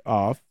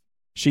off,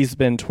 she's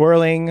been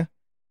twirling,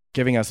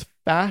 giving us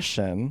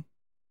fashion.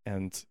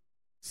 And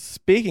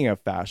speaking of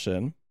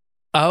fashion...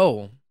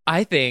 Oh,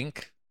 I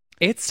think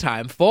it's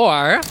time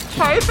for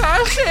high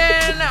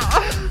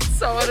fashion.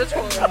 So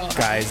editorial.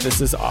 Guys,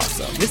 this is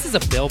awesome. This is a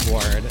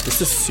billboard.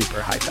 This is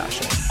super high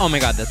fashion. Oh my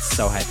God, that's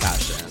so high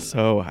fashion.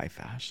 So high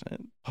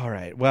fashion. All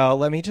right. Well,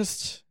 let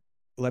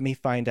me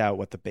find out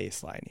what the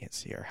baseline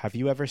is here. Have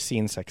you ever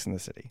seen Sex and the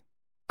City?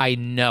 I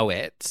know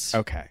it.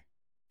 Okay.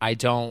 I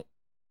don't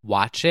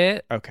watch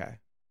it. Okay.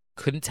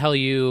 Couldn't tell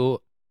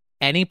you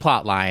any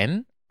plot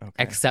line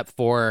except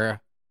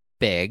for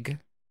Big.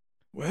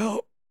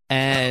 Well.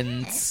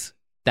 And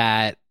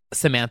that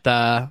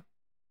Samantha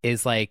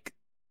is like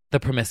the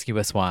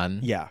promiscuous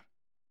one. Yeah.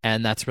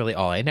 And that's really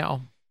all I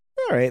know.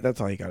 All right. That's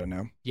all you got to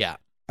know. Yeah.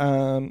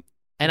 And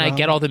I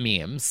get all the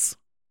memes.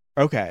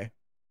 Okay.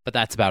 But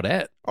that's about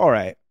it. All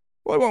right.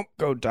 Well, I won't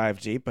go dive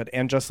deep, but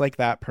And Just Like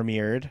That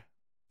premiered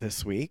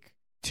this week.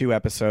 2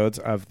 episodes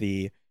of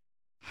the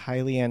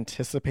highly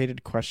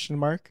anticipated ?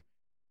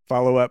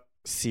 Follow-up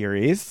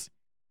series.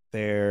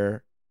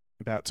 They're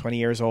about 20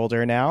 years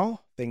older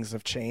now. Things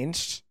have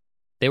changed.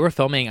 They were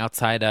filming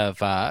outside of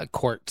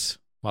court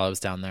while I was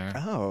down there.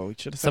 Oh, you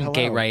should have said Some hello.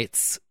 gay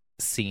rights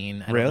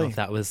scene. I don't know Really? if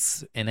that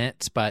was in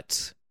it,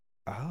 but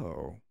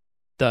Oh.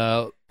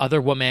 the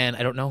other woman,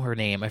 I don't know her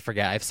name. I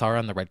forget. I saw her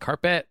on the red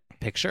carpet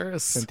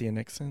pictures. Cynthia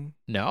Nixon?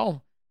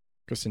 No.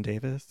 Kristen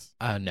Davis?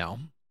 No.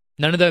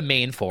 None of the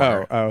main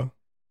four Oh.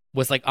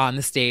 was like on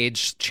the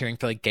stage cheering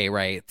for like gay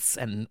rights,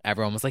 and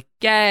everyone was like,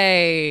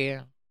 "Yay!"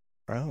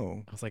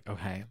 Oh. I was like,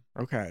 "Okay,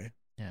 Okay.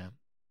 yeah."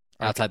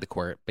 Outside the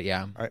court, but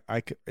yeah.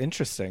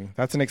 Interesting.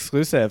 That's an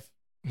exclusive.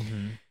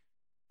 Mhm.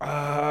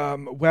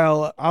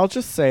 Well, I'll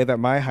just say that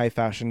my high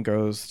fashion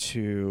goes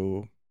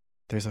to,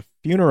 there's a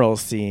funeral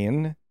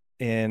scene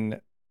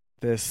in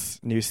this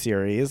new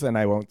series, and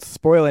I won't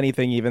spoil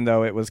anything, even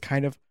though it was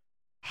kind of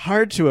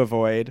hard to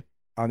avoid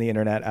on the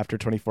internet after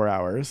 24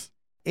 hours.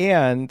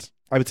 And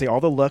I would say all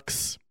the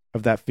looks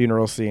of that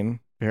funeral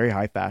scene, very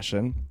high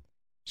fashion.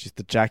 She's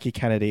the Jackie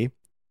Kennedy.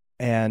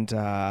 And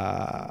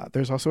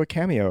there's also a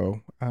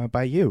cameo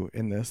by you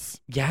in this.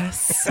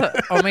 Yes.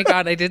 Oh my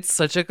God, I did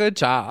such a good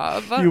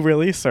job. You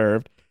really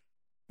served.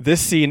 This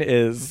scene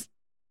is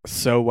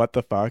so what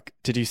the fuck.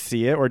 Did you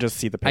see it or just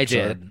see the I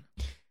picture? did.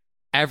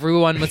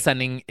 Everyone was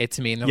sending it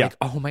to me, and they're Yeah. like,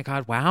 "Oh my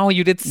God, wow,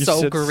 you did You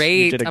so did-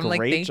 great!" you did a I'm like,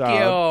 great "Thank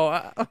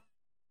job. you."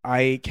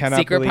 I cannot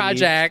Secret believe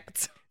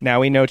project. Now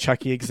we know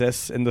Chucky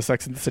exists in the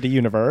Sex and the City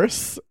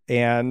universe,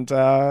 and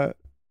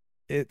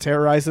it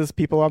terrorizes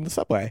people on the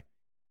subway.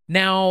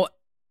 Now,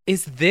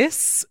 is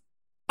this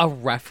a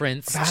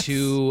reference That's-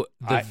 to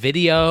the I-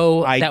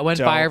 video I that went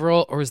don't-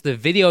 viral, or is the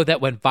video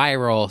that went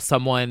viral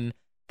someone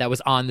that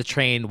was on the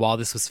train while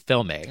this was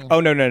filming?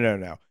 Oh,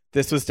 no.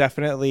 This was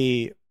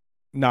definitely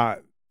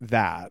not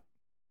that,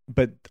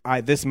 but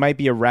this might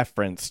be a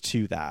reference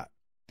to that.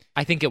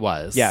 I think it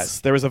was.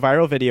 Yes, there was a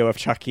viral video of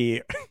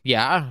Chucky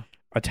Yeah.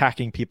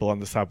 attacking people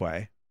on the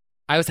subway.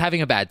 I was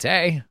having a bad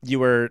day.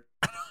 You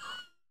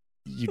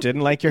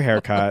didn't like your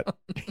haircut.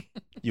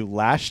 You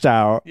lashed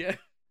out. Yeah.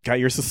 Got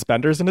your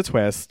suspenders in a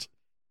twist.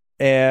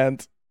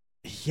 And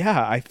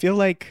yeah, I feel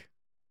like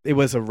it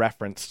was a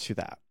reference to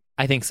that.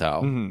 I think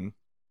so.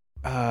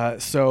 Mm-hmm.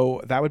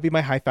 So that would be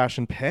my high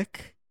fashion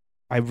pick.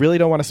 I really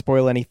don't want to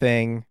spoil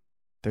anything.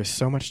 There's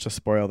so much to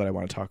spoil that I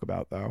want to talk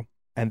about, though.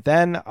 And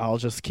then I'll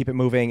just keep it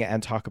moving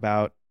and talk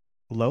about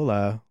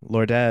Lola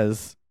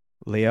Lourdes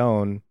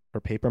Leon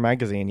for Paper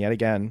Magazine yet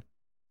again.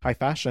 High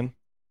fashion.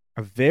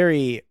 A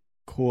very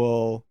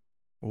cool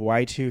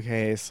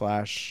Y2K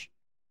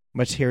 /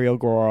 Material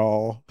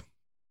Girl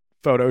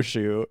photo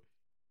shoot.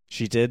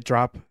 She did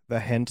drop the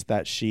hint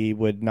that she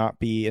would not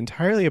be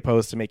entirely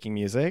opposed to making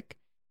music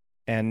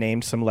and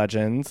named some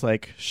legends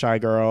like Shy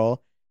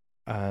Girl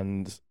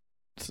and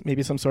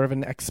maybe some sort of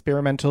an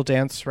experimental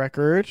dance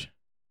record.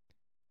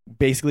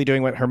 Basically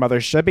doing what her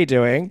mother should be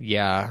doing.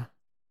 Yeah.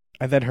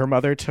 And then her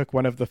mother took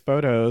one of the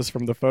photos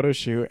from the photo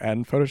shoot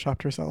and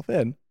photoshopped herself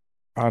in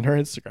on her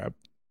Instagram,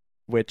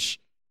 which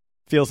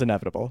feels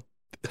inevitable.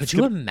 Could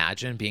you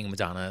imagine being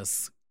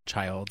Madonna's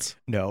child?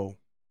 No.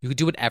 You could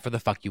do whatever the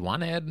fuck you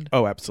wanted.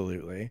 Oh,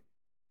 absolutely.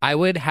 I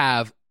would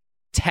have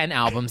 10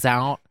 albums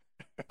out.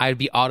 I'd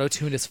be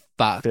auto-tuned as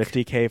fuck.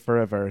 50K for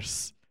a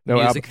verse. No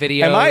Music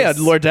videos. Am I a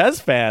Lourdes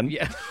fan?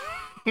 Yeah.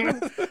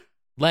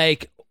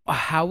 Like,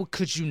 how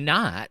could you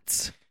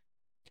not?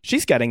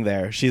 She's getting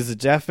there. She's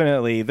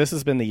definitely, this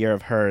has been the year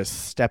of her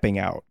stepping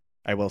out.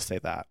 I will say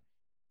that.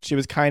 She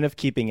was kind of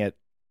keeping it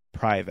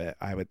private,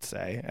 I would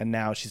say. And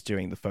now she's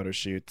doing the photo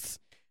shoots,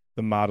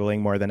 the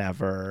modeling more than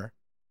ever,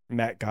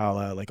 Met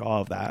Gala, like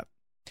all of that.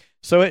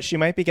 So she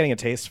might be getting a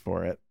taste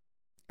for it.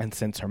 And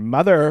since her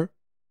mother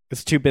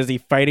is too busy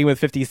fighting with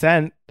 50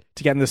 Cent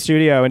to get in the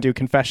studio and do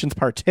Confessions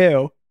Part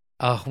 2.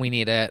 Oh, we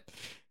need it.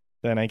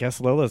 Then I guess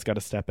Lola's got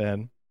to step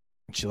in.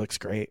 She looks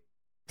great.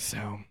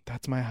 So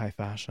that's my high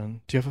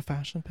fashion. Do you have a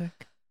fashion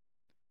pick?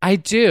 I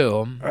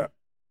do.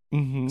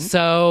 Mm-hmm.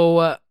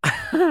 So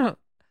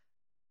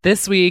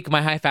this week,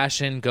 my high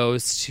fashion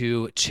goes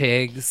to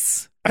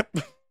Chigs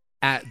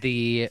at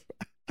the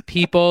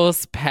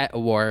People's Pet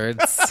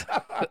Awards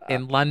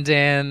in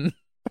London.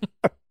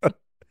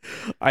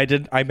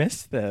 I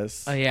missed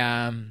this. Oh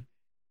yeah,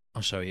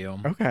 I'll show you.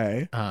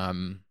 Okay.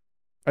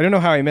 I don't know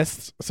how I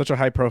missed such a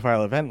high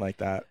profile event like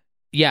that.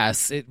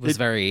 Yes, it was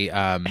very.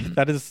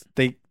 That is,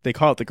 they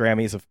call it the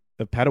Grammys of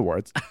the Pet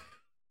Awards.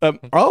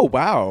 Oh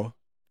wow!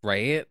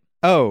 Right?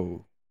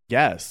 Oh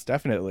yes,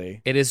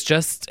 definitely. It is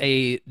just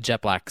a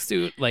jet black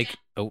suit. Like,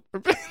 oh,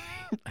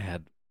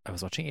 I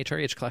was watching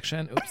HRH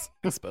Collection. Oops,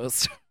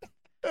 exposed.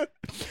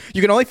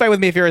 You can only fight with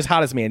me if you're as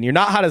hot as me, and you're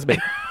not hot as me.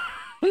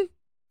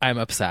 I'm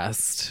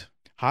obsessed.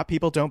 Hot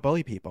people don't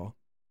bully people.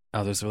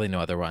 Oh, there's really no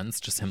other ones.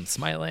 Just him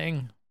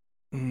smiling.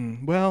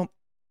 Well,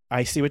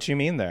 I see what you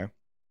mean there.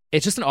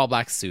 It's just an all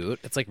black suit.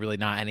 It's like really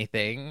not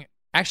anything.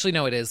 Actually,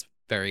 no, it is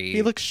very.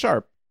 He looks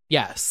sharp.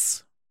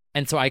 Yes.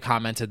 And so I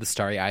commented the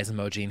starry eyes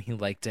emoji and he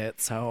liked it.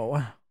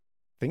 So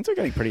things are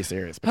getting pretty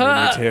serious between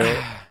you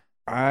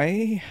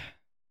two.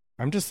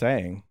 I'm just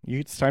saying.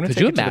 It's time to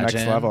take it to the next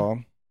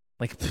level.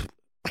 Like,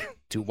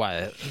 do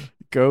what?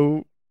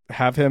 Go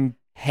have him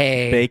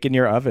bake in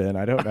your oven.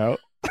 I don't know.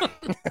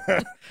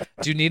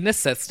 Do you need an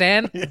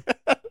assistant?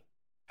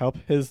 Help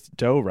his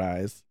dough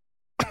rise.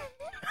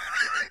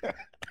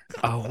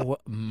 Oh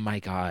my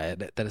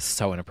God. That is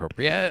so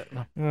inappropriate.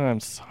 Oh, I'm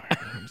sorry.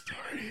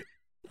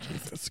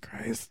 Jesus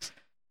Christ.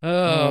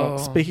 Oh.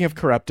 Speaking of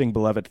corrupting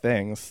beloved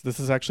things, this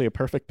is actually a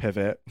perfect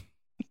pivot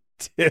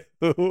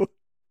to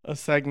a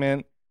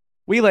segment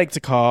we like to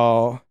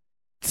call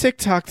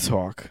TikTok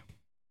Talk.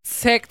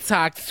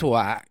 TikTok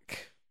Talk.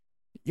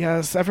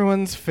 Yes,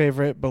 everyone's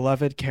favorite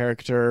beloved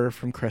character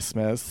from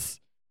Christmas,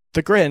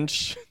 the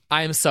Grinch.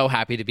 I am so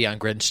happy to be on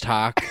Grinch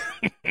Talk.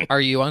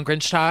 Are you on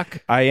Grinch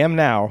Talk? I am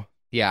now.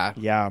 Yeah.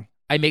 Yeah.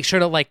 I make sure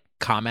to like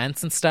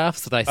comments and stuff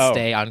so that I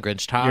stay on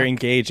Grinch Talk. You're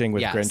engaging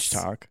with Grinch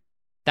Talk.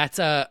 That's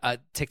a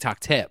TikTok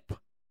tip.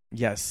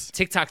 Yes.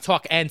 TikTok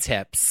Talk and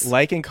tips.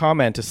 Like and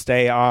comment to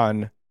stay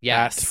on that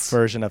Yes.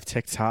 version of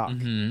TikTok.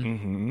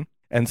 Mhm.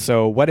 And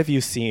so, what have you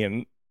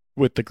seen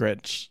with the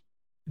Grinch?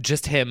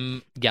 Just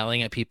him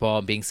yelling at people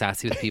and being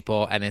sassy with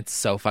people, and it's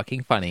so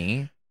fucking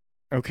funny.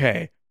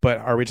 Okay, but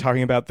are we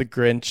talking about the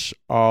Grinch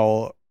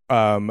all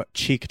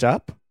cheeked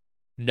up?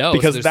 No,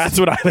 because so that's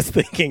what I was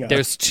thinking of.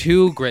 There's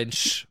two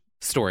Grinch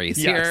stories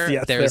here.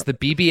 Yes, there's the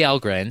BBL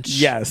Grinch.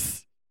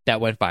 Yes.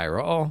 That went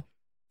viral.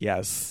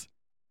 Yes.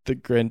 The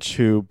Grinch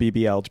who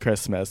BBL'd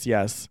Christmas.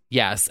 Yes.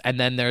 Yes. And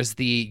then there's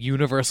the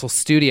Universal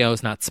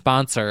Studios, not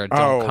sponsored,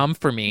 Don't Come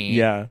For Me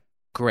Yeah.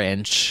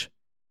 Grinch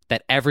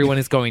that everyone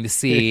is going to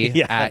see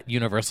Yeah. at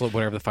Universal,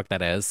 whatever the fuck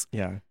that is.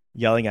 Yeah.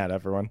 Yelling at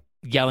everyone.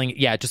 Yelling,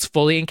 yeah, just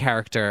fully in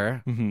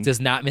character. Mhm. Does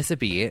not miss a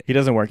beat. He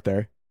doesn't work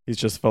there. He's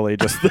just fully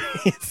just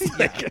he's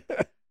like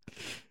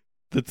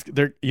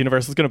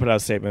Universal's gonna put out a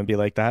statement and be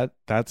like,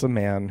 that's a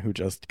man who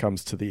just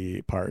comes to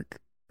the park.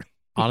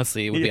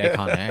 Honestly, it would be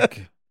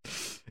iconic.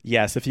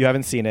 Yes, if you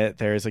haven't seen it,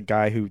 there's a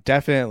guy who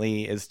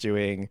definitely is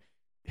doing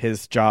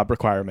his job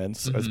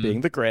requirements as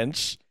being the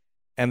Grinch.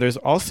 And there's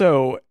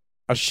also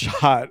a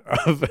shot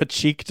of a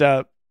cheeked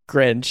up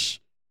Grinch.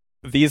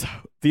 These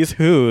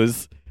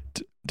who's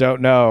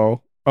don't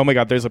know. Oh my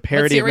God, there's a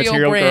parody of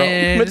Material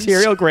Girl.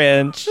 Material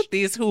Grinch.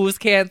 These who's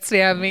can't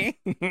stand me.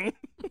 You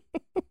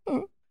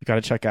got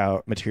to check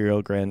out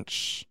Material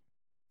Grinch.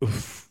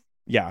 Oof.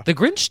 Yeah. The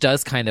Grinch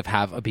does kind of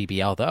have a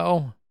BBL,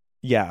 though.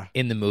 Yeah.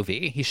 In the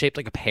movie. He's shaped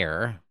like a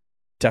pear.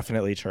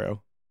 Definitely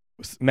true.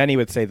 Many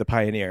would say the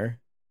pioneer.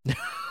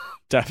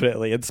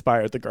 Definitely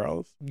inspired the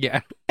girls.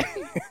 Yeah.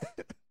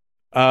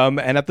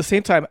 And at the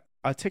same time,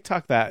 a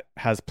TikTok that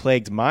has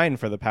plagued mine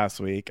for the past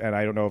week, and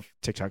I don't know if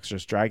TikTok's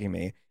just dragging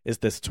me, is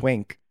this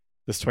twink,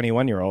 this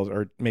 21-year-old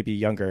or maybe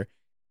younger.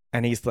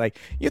 And he's like,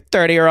 you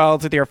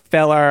 30-year-olds with your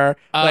filler.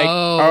 Like,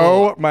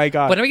 oh my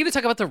God. When are we going to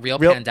talk about the real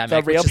pandemic?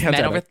 The real which is men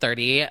pandemic. over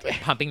 30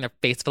 pumping their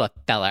face full of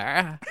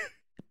filler.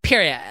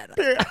 Period.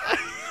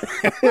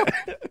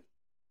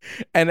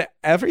 And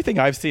everything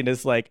I've seen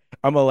is like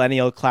a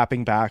millennial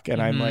clapping back.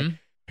 And I'm like,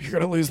 you're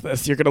going to lose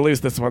this. You're going to lose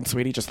this one,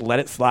 sweetie. Just let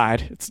it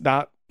slide. It's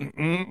not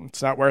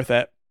worth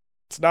it.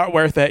 It's not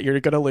worth it.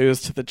 You're going to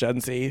lose to the Gen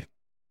Z.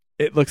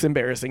 It looks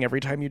embarrassing every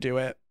time you do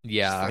it.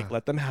 Yeah. Just, like,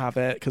 let them have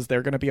it because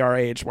they're going to be our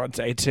age one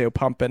day too,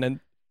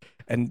 pumping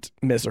and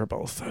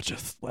miserable. So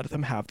just let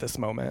them have this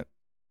moment.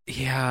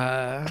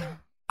 Yeah.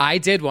 I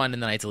did one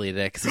and then I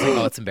deleted it because I was like,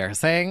 oh, it's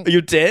embarrassing.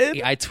 You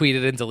did? I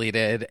tweeted and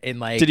deleted in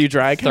like Did you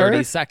drag 30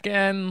 her?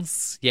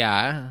 seconds.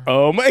 Yeah.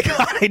 Oh my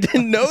God. I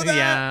didn't know that.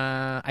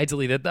 Yeah. I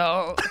deleted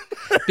though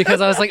because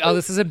I was like, oh,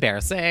 this is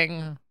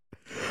embarrassing.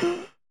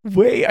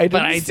 Wait, I didn't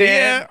But I see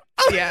did. it.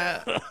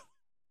 Yeah.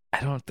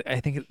 I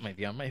think it might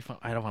be on my phone.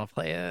 I don't want to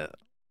play it.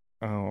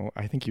 Oh,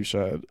 I think you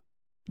should.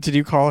 Did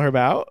you call her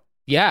out?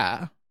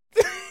 Yeah.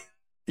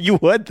 You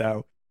would,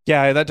 though.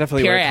 Yeah, that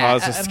definitely would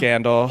have caused a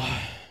scandal.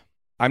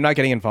 I'm not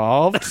getting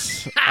involved.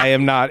 I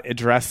am not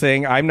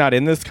addressing. I'm not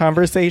in this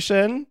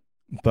conversation.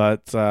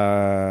 But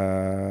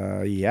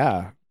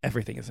yeah,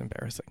 everything is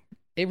embarrassing.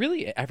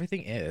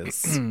 Everything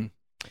is.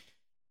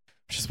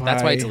 Which is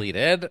That's why I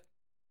deleted.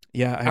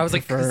 Yeah, I was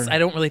like, 'cause I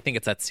don't really think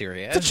it's that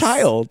serious. It's a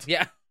child.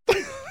 Yeah.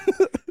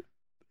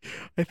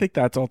 I think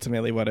that's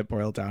ultimately what it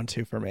boiled down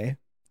to for me.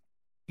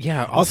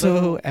 Yeah.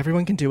 Also,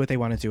 everyone can do what they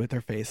want to do with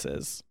their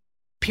faces.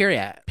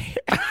 Period.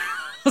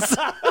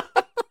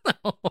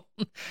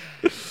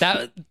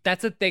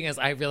 That's the thing is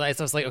I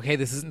realized I was like, okay,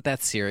 this isn't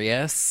that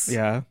serious.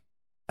 Yeah.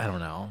 I don't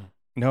know.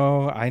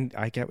 No,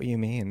 I get what you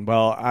mean.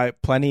 Well, I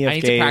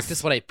need to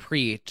practice what I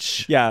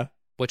preach. Yeah.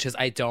 Which is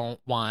I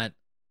don't want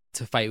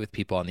to fight with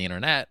people on the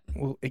internet.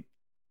 Well,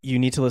 you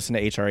need to listen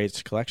to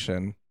HRH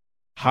Collection.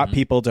 Hot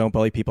people don't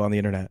bully people on the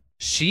internet.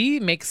 She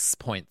makes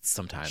points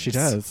sometimes. She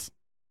does.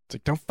 It's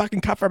like, don't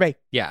fucking cut for me.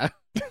 Yeah.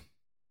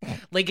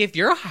 Like, if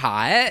you're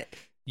hot,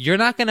 you're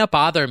not going to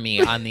bother me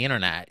on the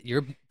internet.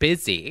 You're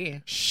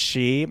busy.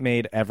 She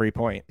made every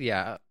point.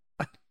 Yeah.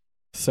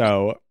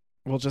 So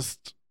we'll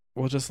just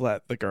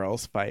let the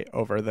girls fight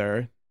over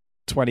their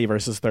 20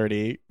 versus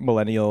 30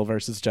 millennial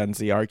versus Gen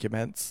Z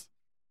arguments.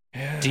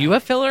 Do you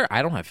have filler?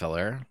 I don't have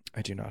filler.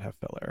 I do not have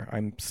filler.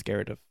 I'm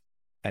scared of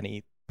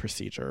any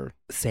procedure.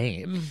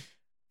 Same.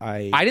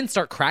 I didn't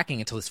start cracking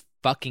until this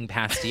fucking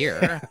past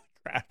year.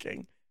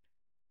 Cracking.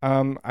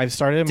 I've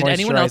started Did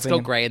anyone else go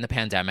moisturizing- gray in the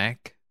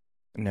pandemic?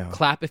 No.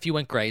 Clap if you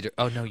went gray.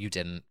 Oh, no, you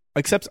didn't.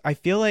 Except I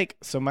feel like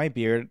my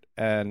beard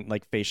and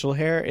like facial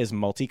hair is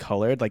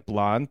multicolored, like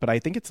blonde, but I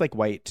think it's like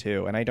white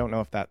too, and I don't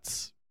know if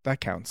that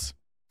counts.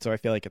 So I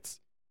feel like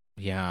it's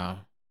Yeah.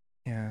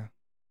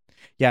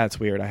 yeah, it's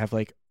weird. I have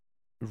like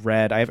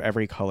red. I have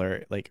every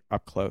color like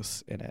up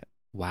close in it.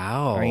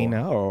 Wow. I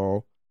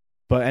know,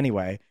 but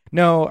anyway,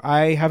 no,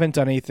 I haven't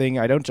done anything.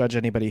 I don't judge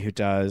anybody who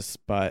does,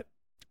 but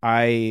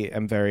I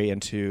am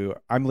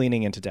I'm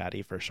leaning into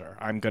daddy for sure.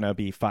 I'm gonna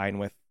be fine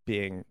with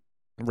being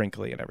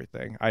wrinkly and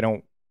everything.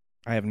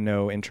 I have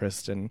no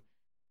interest in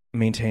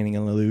maintaining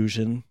an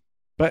illusion,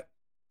 but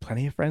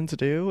plenty of friends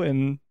do,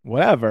 and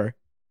whatever.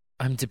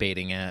 I'm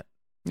debating it.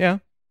 Yeah.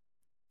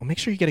 Well, make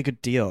sure you get a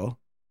good deal.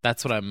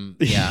 That's what I'm,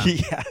 yeah.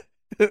 Yeah.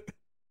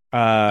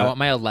 I want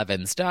my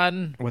 11s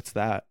done. What's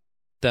that?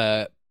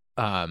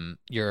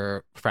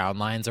 Your frown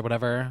lines or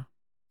whatever.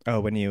 Oh,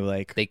 when you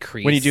like they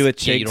crease. When you do the yeah,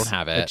 chigs, you don't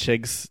have it. The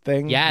chigs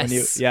thing.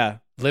 Yes. Yeah.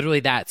 Literally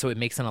that. So it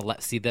makes an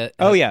 11.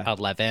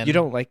 You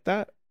don't like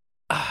that?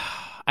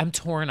 I'm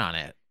torn on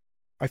it.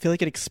 I feel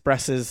like it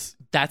expresses.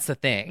 That's the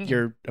thing.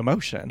 Your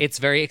emotion. It's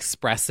very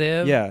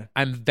expressive. Yeah.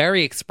 I'm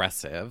very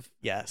expressive.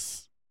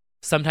 Yes.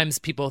 Sometimes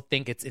people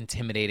think it's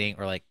intimidating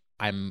or like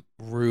I'm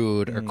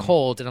rude or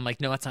cold, and I'm like,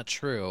 no, that's not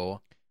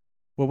true.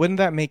 Well, wouldn't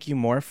that make you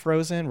more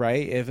frozen,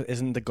 right?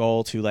 Isn't the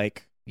goal to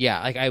like?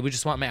 Yeah, like I would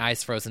just want my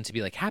eyes frozen to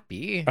be like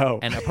happy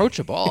and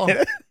approachable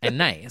and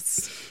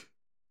nice.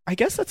 I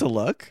guess that's a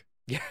look.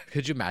 Yeah,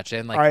 could you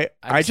imagine? Like,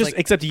 I just like,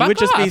 except you would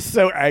just be off.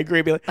 so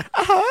angry, be like,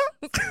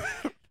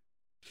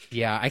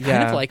 Yeah, I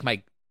kind of like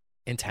my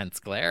intense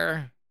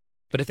glare,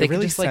 but if they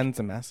really could just sends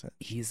like a message,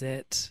 ease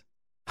it.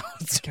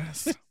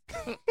 Guess.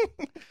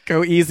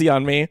 Go easy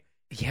on me.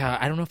 Yeah,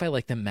 I don't know if I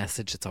like the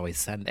message it's always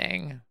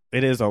sending.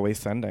 It is always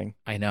sending.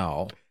 I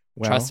know.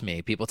 Well, Trust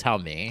me, people tell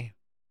me.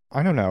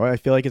 I don't know. I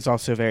feel like it's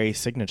also very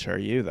signature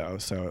you though,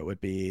 so it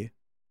would be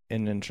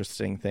an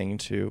interesting thing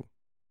to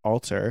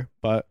alter.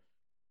 But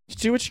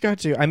do what you got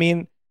to do. I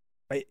mean,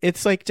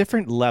 it's like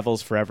different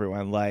levels for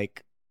everyone.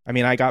 Like, I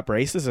mean, I got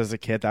braces as a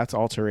kid. That's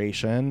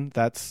alteration.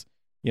 That's,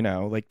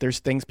 like there's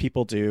things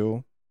people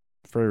do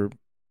for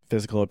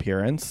physical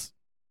appearance.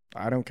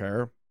 I don't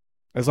care.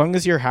 As long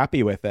as you're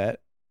happy with it,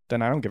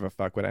 then I don't give a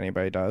fuck what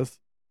anybody does.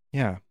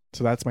 Yeah.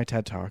 So that's my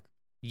TED Talk.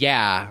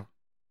 Yeah.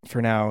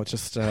 For now,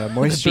 just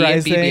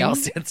moisturizing. BBL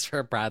stands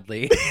for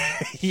Bradley.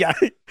 Yeah.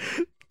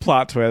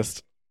 Plot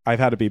twist. I've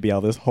had a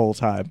BBL this whole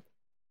time.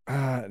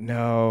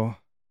 No.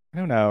 I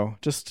don't know.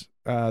 Just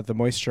the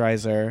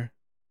moisturizer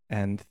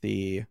and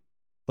the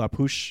La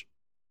Pouche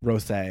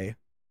Rosé.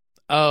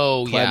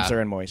 Oh, cleanser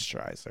yeah. and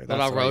moisturizer.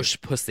 La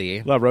Roche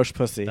Pussy. La Roche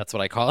Pussy. That's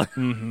what I call it.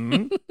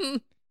 Mm-hmm.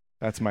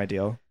 That's my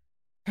deal.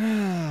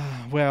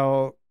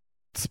 Well,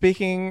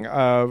 speaking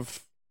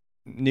of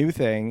new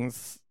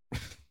things,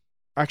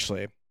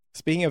 actually,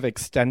 speaking of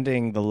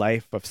extending the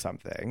life of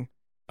something,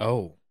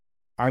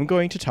 I'm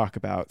going to talk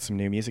about some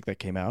new music that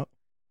came out,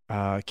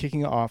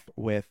 kicking off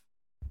with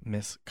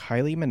Miss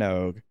Kylie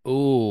Minogue.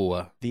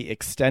 Ooh. The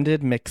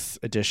extended mix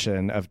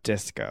edition of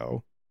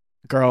Disco.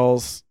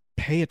 Girls,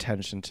 pay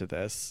attention to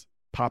this.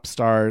 Pop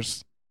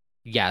stars.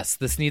 Yes,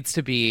 this needs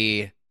to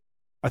be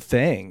a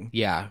thing.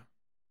 Yeah.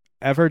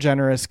 Ever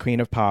generous queen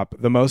of pop,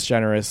 the most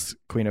generous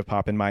queen of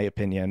pop in my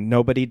opinion.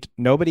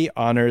 Nobody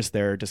honors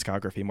their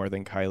discography more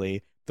than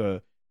Kylie.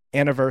 The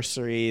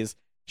anniversaries,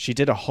 she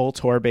did a whole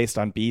tour based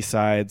on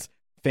B-sides,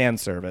 fan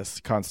service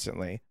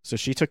constantly. So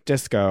she took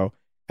disco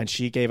and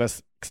she gave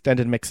us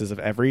extended mixes of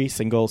every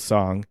single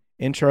song,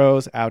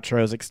 intros,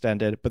 outros,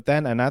 extended. But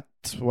then, and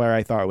that's where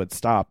I thought it would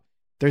stop,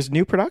 there's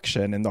new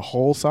production in the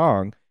whole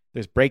song.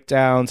 There's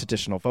breakdowns,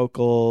 additional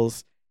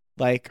vocals,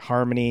 like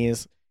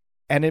harmonies.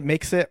 And it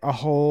makes it a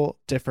whole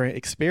different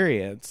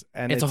experience.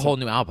 And it's a whole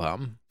new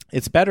album.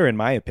 It's better in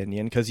my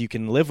opinion because you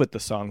can live with the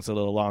songs a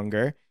little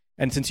longer.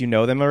 And since you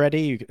know them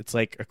already, it's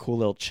like a cool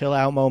little chill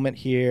out moment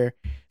here,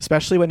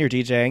 especially when you're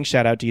DJing.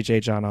 Shout out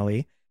DJ John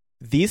Ali.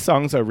 These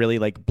songs are really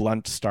like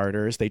blunt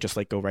starters. They just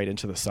like go right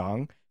into the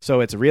song. So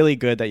it's really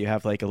good that you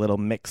have like a little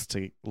mix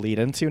to lead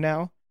into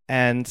now.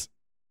 And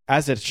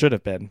as it should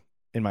have been,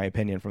 in my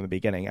opinion, from the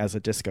beginning, as a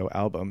disco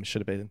album,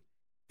 should have been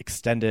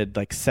extended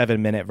like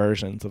 7-minute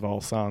versions of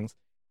all songs.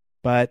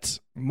 But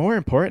more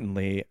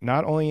importantly,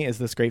 not only is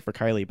this great for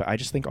Kylie, but I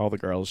just think all the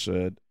girls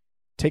should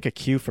take a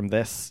cue from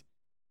this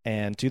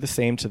and do the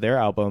same to their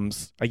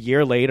albums a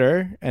year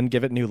later and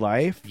give it new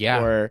life.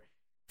 Yeah. Or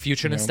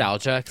Future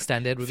Nostalgia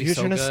extended would be so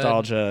Future good.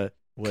 Nostalgia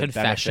would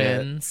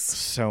Confessions.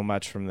 so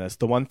much from this.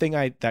 The one thing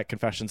that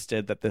Confessions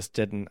did that this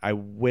didn't, I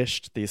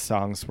wished these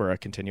songs were a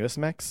continuous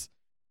mix.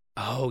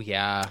 Oh,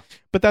 yeah.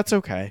 But that's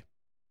okay.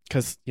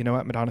 Because you know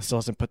what? Madonna still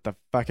hasn't put the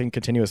fucking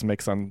continuous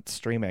mix on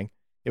streaming.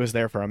 It was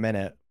there for a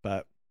minute,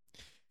 but...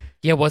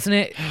 Yeah, wasn't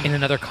it in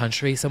another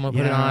country someone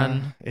put it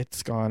on?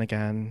 It's gone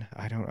again.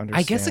 I don't understand.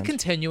 I guess a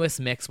continuous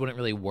mix wouldn't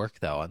really work,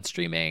 though, on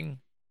streaming.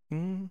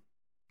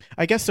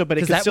 I guess so, but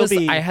it could still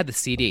be... I had the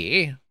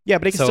CD. Yeah,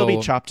 but it can still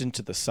be chopped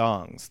into the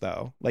songs,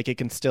 though. Like, it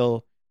can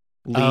still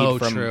lead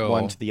from true.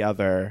 one to the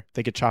other.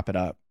 They could chop it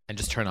up. And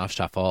just turn off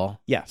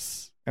shuffle.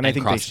 Yes. And I And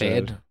think they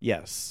should. crossfade.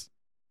 Yes.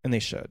 And they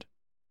should.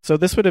 So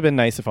this would have been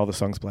nice if all the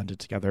songs blended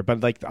together.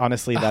 But like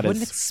honestly, that what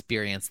an is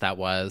experience that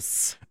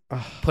was.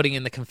 Ugh. Putting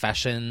in the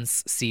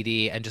Confessions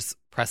CD and just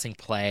pressing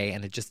play,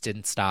 and it just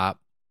didn't stop.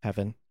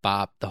 Heaven.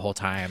 Bop the whole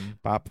time.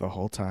 Bop the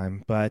whole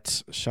time.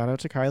 But shout out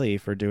to Kylie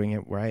for doing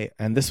it right.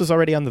 And this was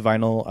already on the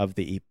vinyl of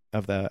the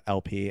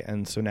LP,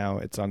 and so now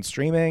it's on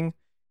streaming.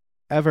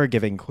 Ever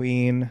Giving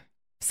Queen.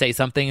 Say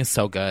Something is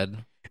so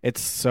good. It's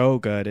so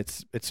good.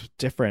 It's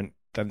different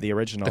than the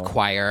original. The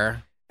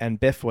choir. And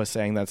Biff was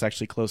saying that's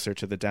actually closer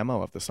to the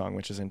demo of the song,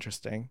 which is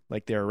interesting.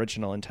 Like their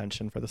original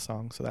intention for the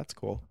song. So that's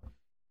cool.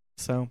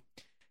 So,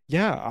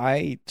 yeah,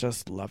 I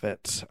just love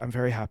it. I'm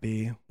very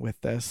happy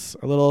with this.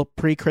 A little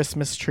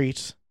pre-Christmas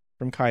treat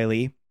from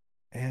Kylie.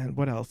 And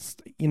what else?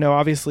 You know,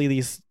 obviously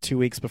these 2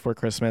 weeks before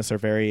Christmas are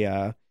very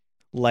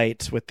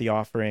light with the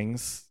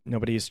offerings.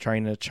 Nobody's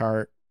trying to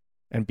chart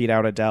and beat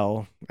out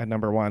Adele at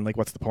number 1. Like,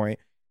 what's the point?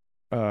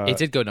 It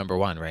did go number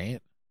 1,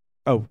 right?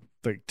 Oh,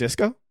 the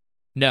disco?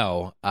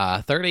 No,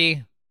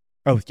 30.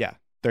 Oh, yeah.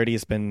 30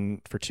 has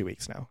been for 2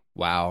 weeks now.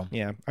 Wow.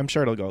 Yeah, I'm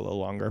sure it'll go a little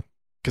longer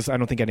because I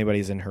don't think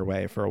anybody's in her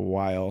way for a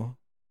while.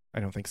 I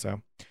don't think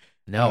so.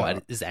 No,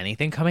 is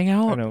anything coming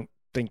out? I don't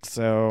think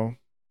so.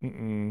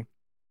 Mm-mm.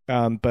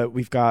 But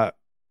we've got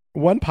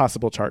one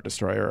possible chart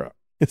destroyer.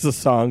 It's a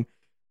song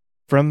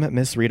from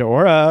Miss Rita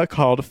Ora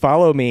called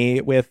Follow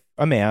Me with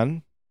a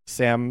man,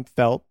 Sam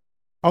Felt.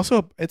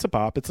 Also, it's a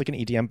bop. It's like an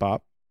EDM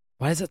bop.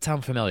 Why does it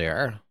sound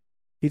familiar?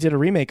 He did a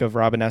remake of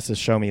Robin S.'s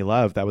Show Me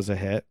Love. That was a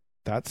hit.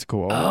 That's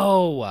cool.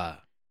 Oh.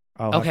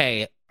 I'll have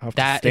to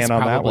That stand is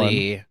on that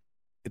probably... one.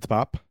 It's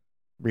bop.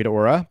 Rita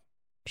Ora.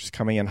 She's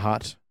coming in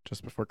hot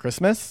just before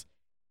Christmas.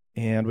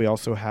 And we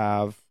also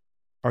have...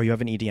 Oh, you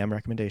have an EDM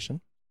recommendation?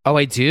 Oh,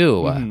 I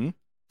do. Mm-hmm.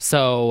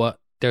 So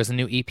there's a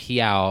new EP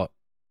out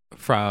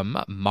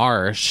from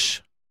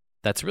Marsh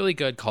that's really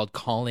good called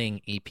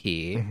Calling EP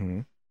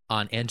Mm-hmm.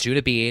 on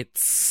Anjuda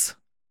Beats.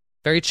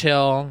 Very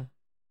chill,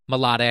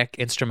 melodic,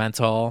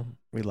 instrumental.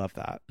 We love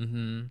that.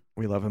 Mm-hmm.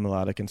 We love a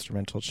melodic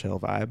instrumental chill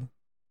vibe.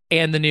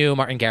 And the new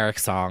Martin Garrix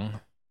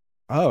song.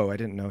 Oh, I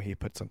didn't know he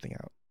put something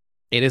out.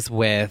 It is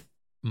with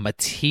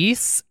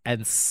Matisse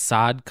and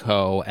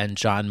Sadko and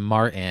John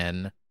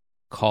Martin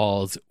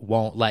called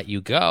Won't Let You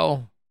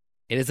Go.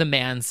 It is a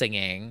man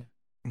singing.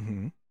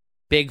 Mm-hmm.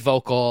 Big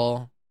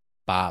vocal.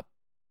 Bop.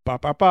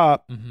 Bop, bop,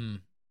 bop. Mm-hmm.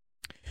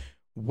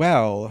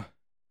 Well,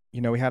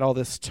 you know, we had all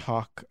this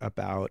talk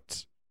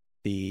about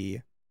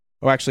the...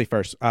 Oh, actually,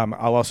 first,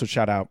 I'll also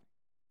shout out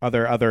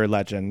other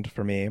legend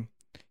for me.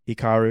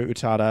 Hikaru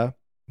Utada,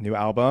 new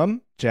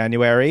album,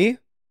 January.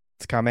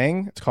 It's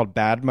coming. It's called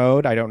Bad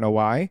Mode. I don't know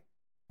why.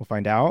 We'll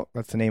find out.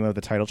 That's the name of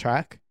the title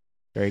track.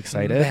 Very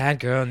excited. Bad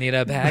girl, need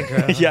a bad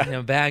girl. Yeah. Need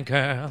a bad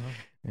girl.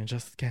 And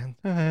just can't.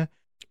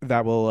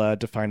 That will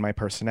define my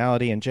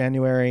personality in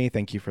January.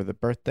 Thank you for the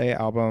birthday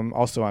album.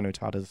 Also on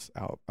Utada's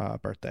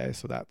birthday,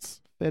 so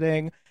that's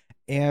fitting.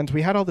 And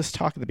we had all this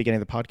talk at the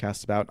beginning of the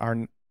podcast about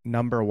our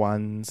number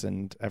ones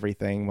and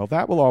everything. Well,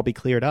 that will all be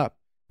cleared up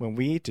when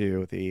we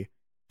do the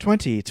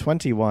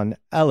 2021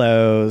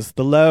 LOs.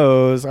 The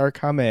lows are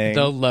coming.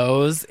 The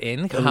lows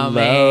incoming.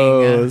 The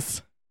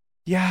lows.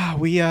 Yeah,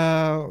 we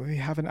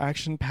have an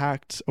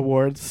action-packed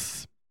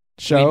awards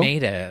show. We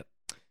made it.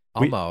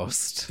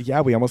 Almost.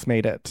 We almost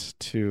made it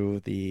to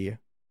the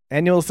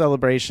annual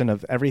celebration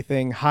of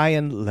everything high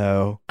and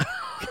low.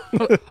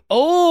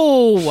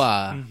 Oh!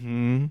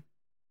 Mm-hmm.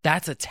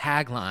 That's a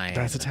tagline.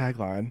 That's a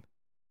tagline.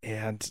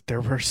 And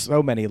there were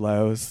so many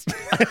lows.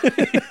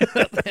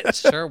 It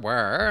sure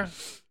were.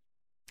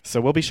 So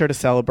we'll be sure to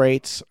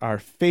celebrate our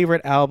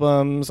favorite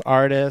albums,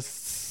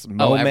 artists,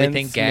 moments,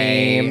 everything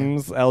gay.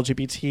 memes,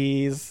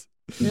 LGBTs.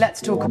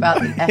 Let's talk about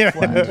the F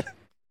word.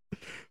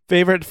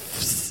 Favorite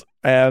Fs,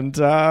 and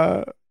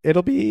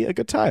it'll be a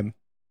good time.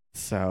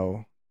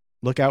 So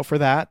look out for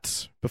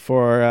that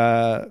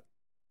before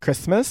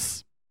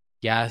Christmas.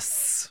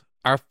 Yes.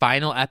 Our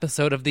final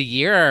episode of the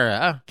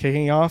year.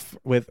 Kicking off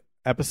with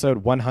episode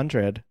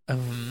 100.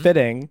 Mhm.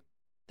 Fitting.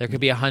 There could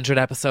be 100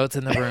 episodes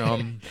in the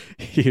room.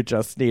 You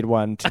just need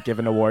one to give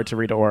an award to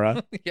Rita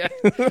Ora. Yeah.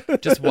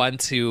 Just one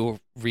to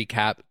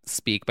recap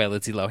Speak by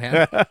Lindsay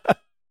Lohan.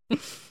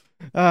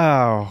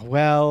 Oh,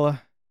 well,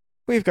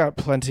 we've got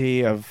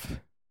plenty of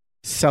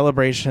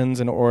celebrations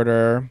in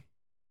order.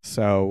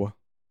 So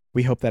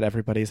we hope that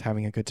everybody's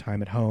having a good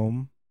time at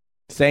home,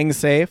 staying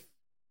safe,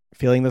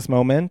 feeling this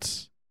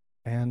moment.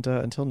 And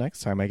until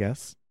next time, I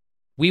guess.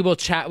 We will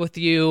chat with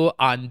you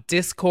on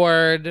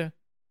Discord.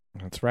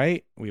 That's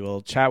right. We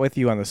will chat with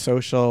you on the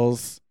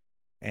socials.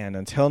 And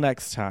until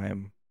next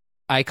time,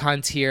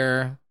 Icon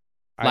tier,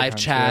 live Icon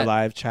chat, Tier,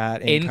 live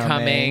chat,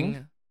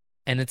 incoming.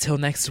 And until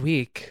next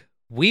week,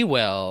 we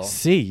will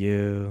see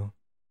you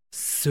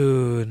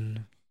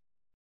soon.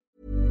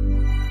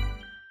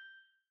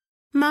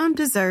 Mom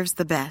deserves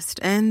the best,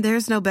 and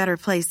there's no better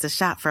place to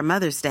shop for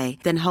Mother's Day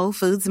than Whole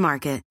Foods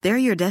Market. They're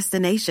your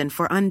destination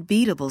for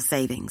unbeatable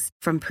savings,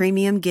 from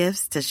premium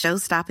gifts to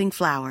show-stopping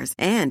flowers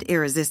and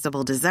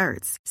irresistible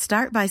desserts.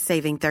 Start by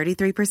saving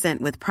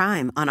 33% with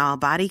Prime on all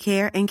body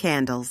care and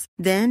candles.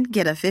 Then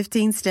get a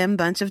 15-stem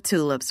bunch of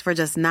tulips for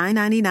just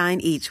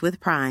 $9.99 each with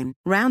Prime.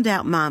 Round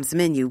out Mom's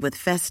menu with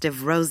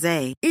festive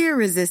rosé,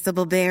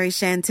 irresistible berry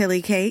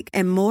chantilly cake,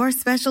 and more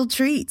special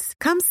treats.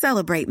 Come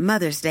celebrate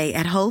Mother's Day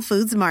at Whole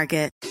Foods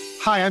Market.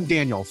 Hi, I'm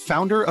Daniel,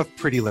 founder of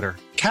Pretty Litter.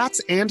 Cats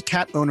and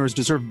cat owners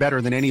deserve better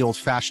than any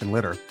old-fashioned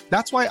litter.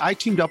 That's why I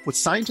teamed up with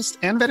scientists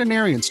and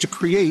veterinarians to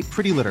create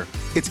Pretty Litter.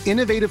 Its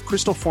innovative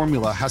crystal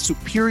formula has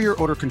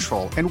superior odor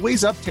control and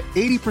weighs up to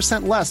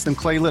 80% less than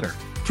clay litter.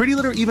 Pretty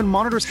Litter even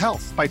monitors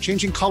health by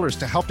changing colors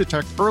to help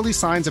detect early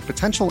signs of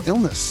potential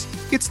illness.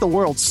 It's the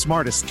world's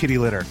smartest kitty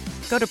litter.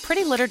 Go to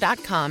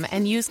prettylitter.com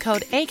and use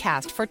code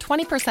ACAST for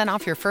 20%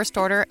 off your first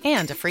order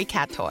and a free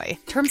cat toy.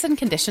 Terms and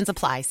conditions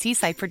apply. See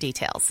site for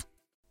details.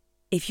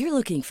 If you're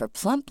looking for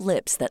plump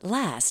lips that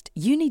last,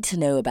 you need to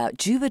know about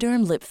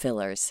Juvederm lip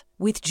fillers.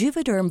 With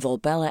Juvederm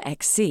Volbella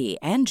XC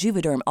and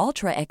Juvederm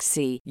Ultra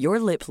XC, your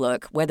lip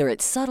look, whether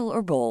it's subtle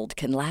or bold,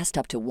 can last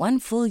up to 1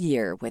 full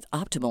year with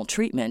optimal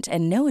treatment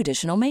and no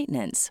additional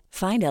maintenance.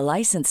 Find a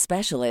licensed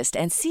specialist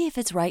and see if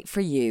it's right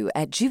for you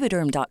at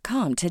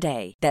Juvederm.com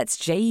today. That's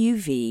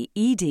JUVEDERM.com.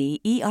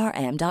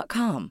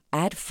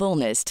 Add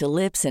fullness to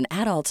lips in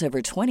adults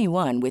over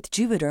 21 with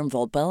Juvederm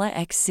Volbella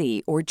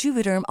XC or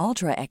Juvederm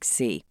Ultra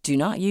XC. Do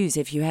not use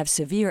if you have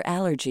severe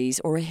allergies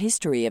or a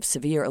history of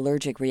severe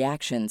allergic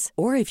reactions,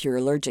 or if you're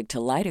allergic to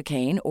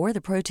lidocaine or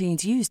the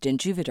proteins used in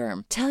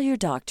Juvederm. Tell your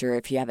doctor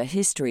if you have a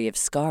history of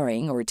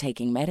scarring or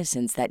taking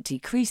medicines that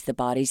decrease the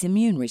body's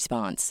immune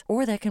response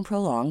or that can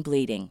prolong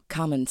bleeding.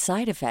 Common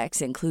side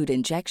effects include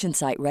injection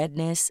site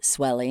redness,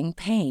 swelling,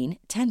 pain,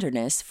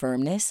 tenderness,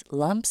 firmness,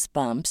 lumps,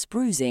 bumps,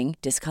 bruising,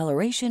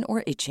 discoloration,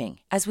 or itching.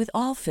 As with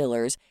all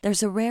fillers,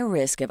 there's a rare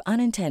risk of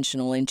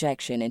unintentional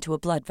injection into a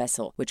blood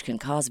vessel, which can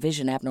cause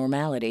vision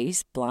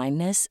abnormalities,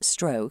 blindness,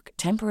 stroke,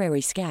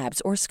 temporary scabs,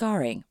 or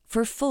scarring.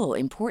 For full,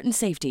 important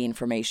safety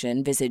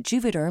information, visit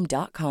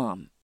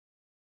Juvederm.com.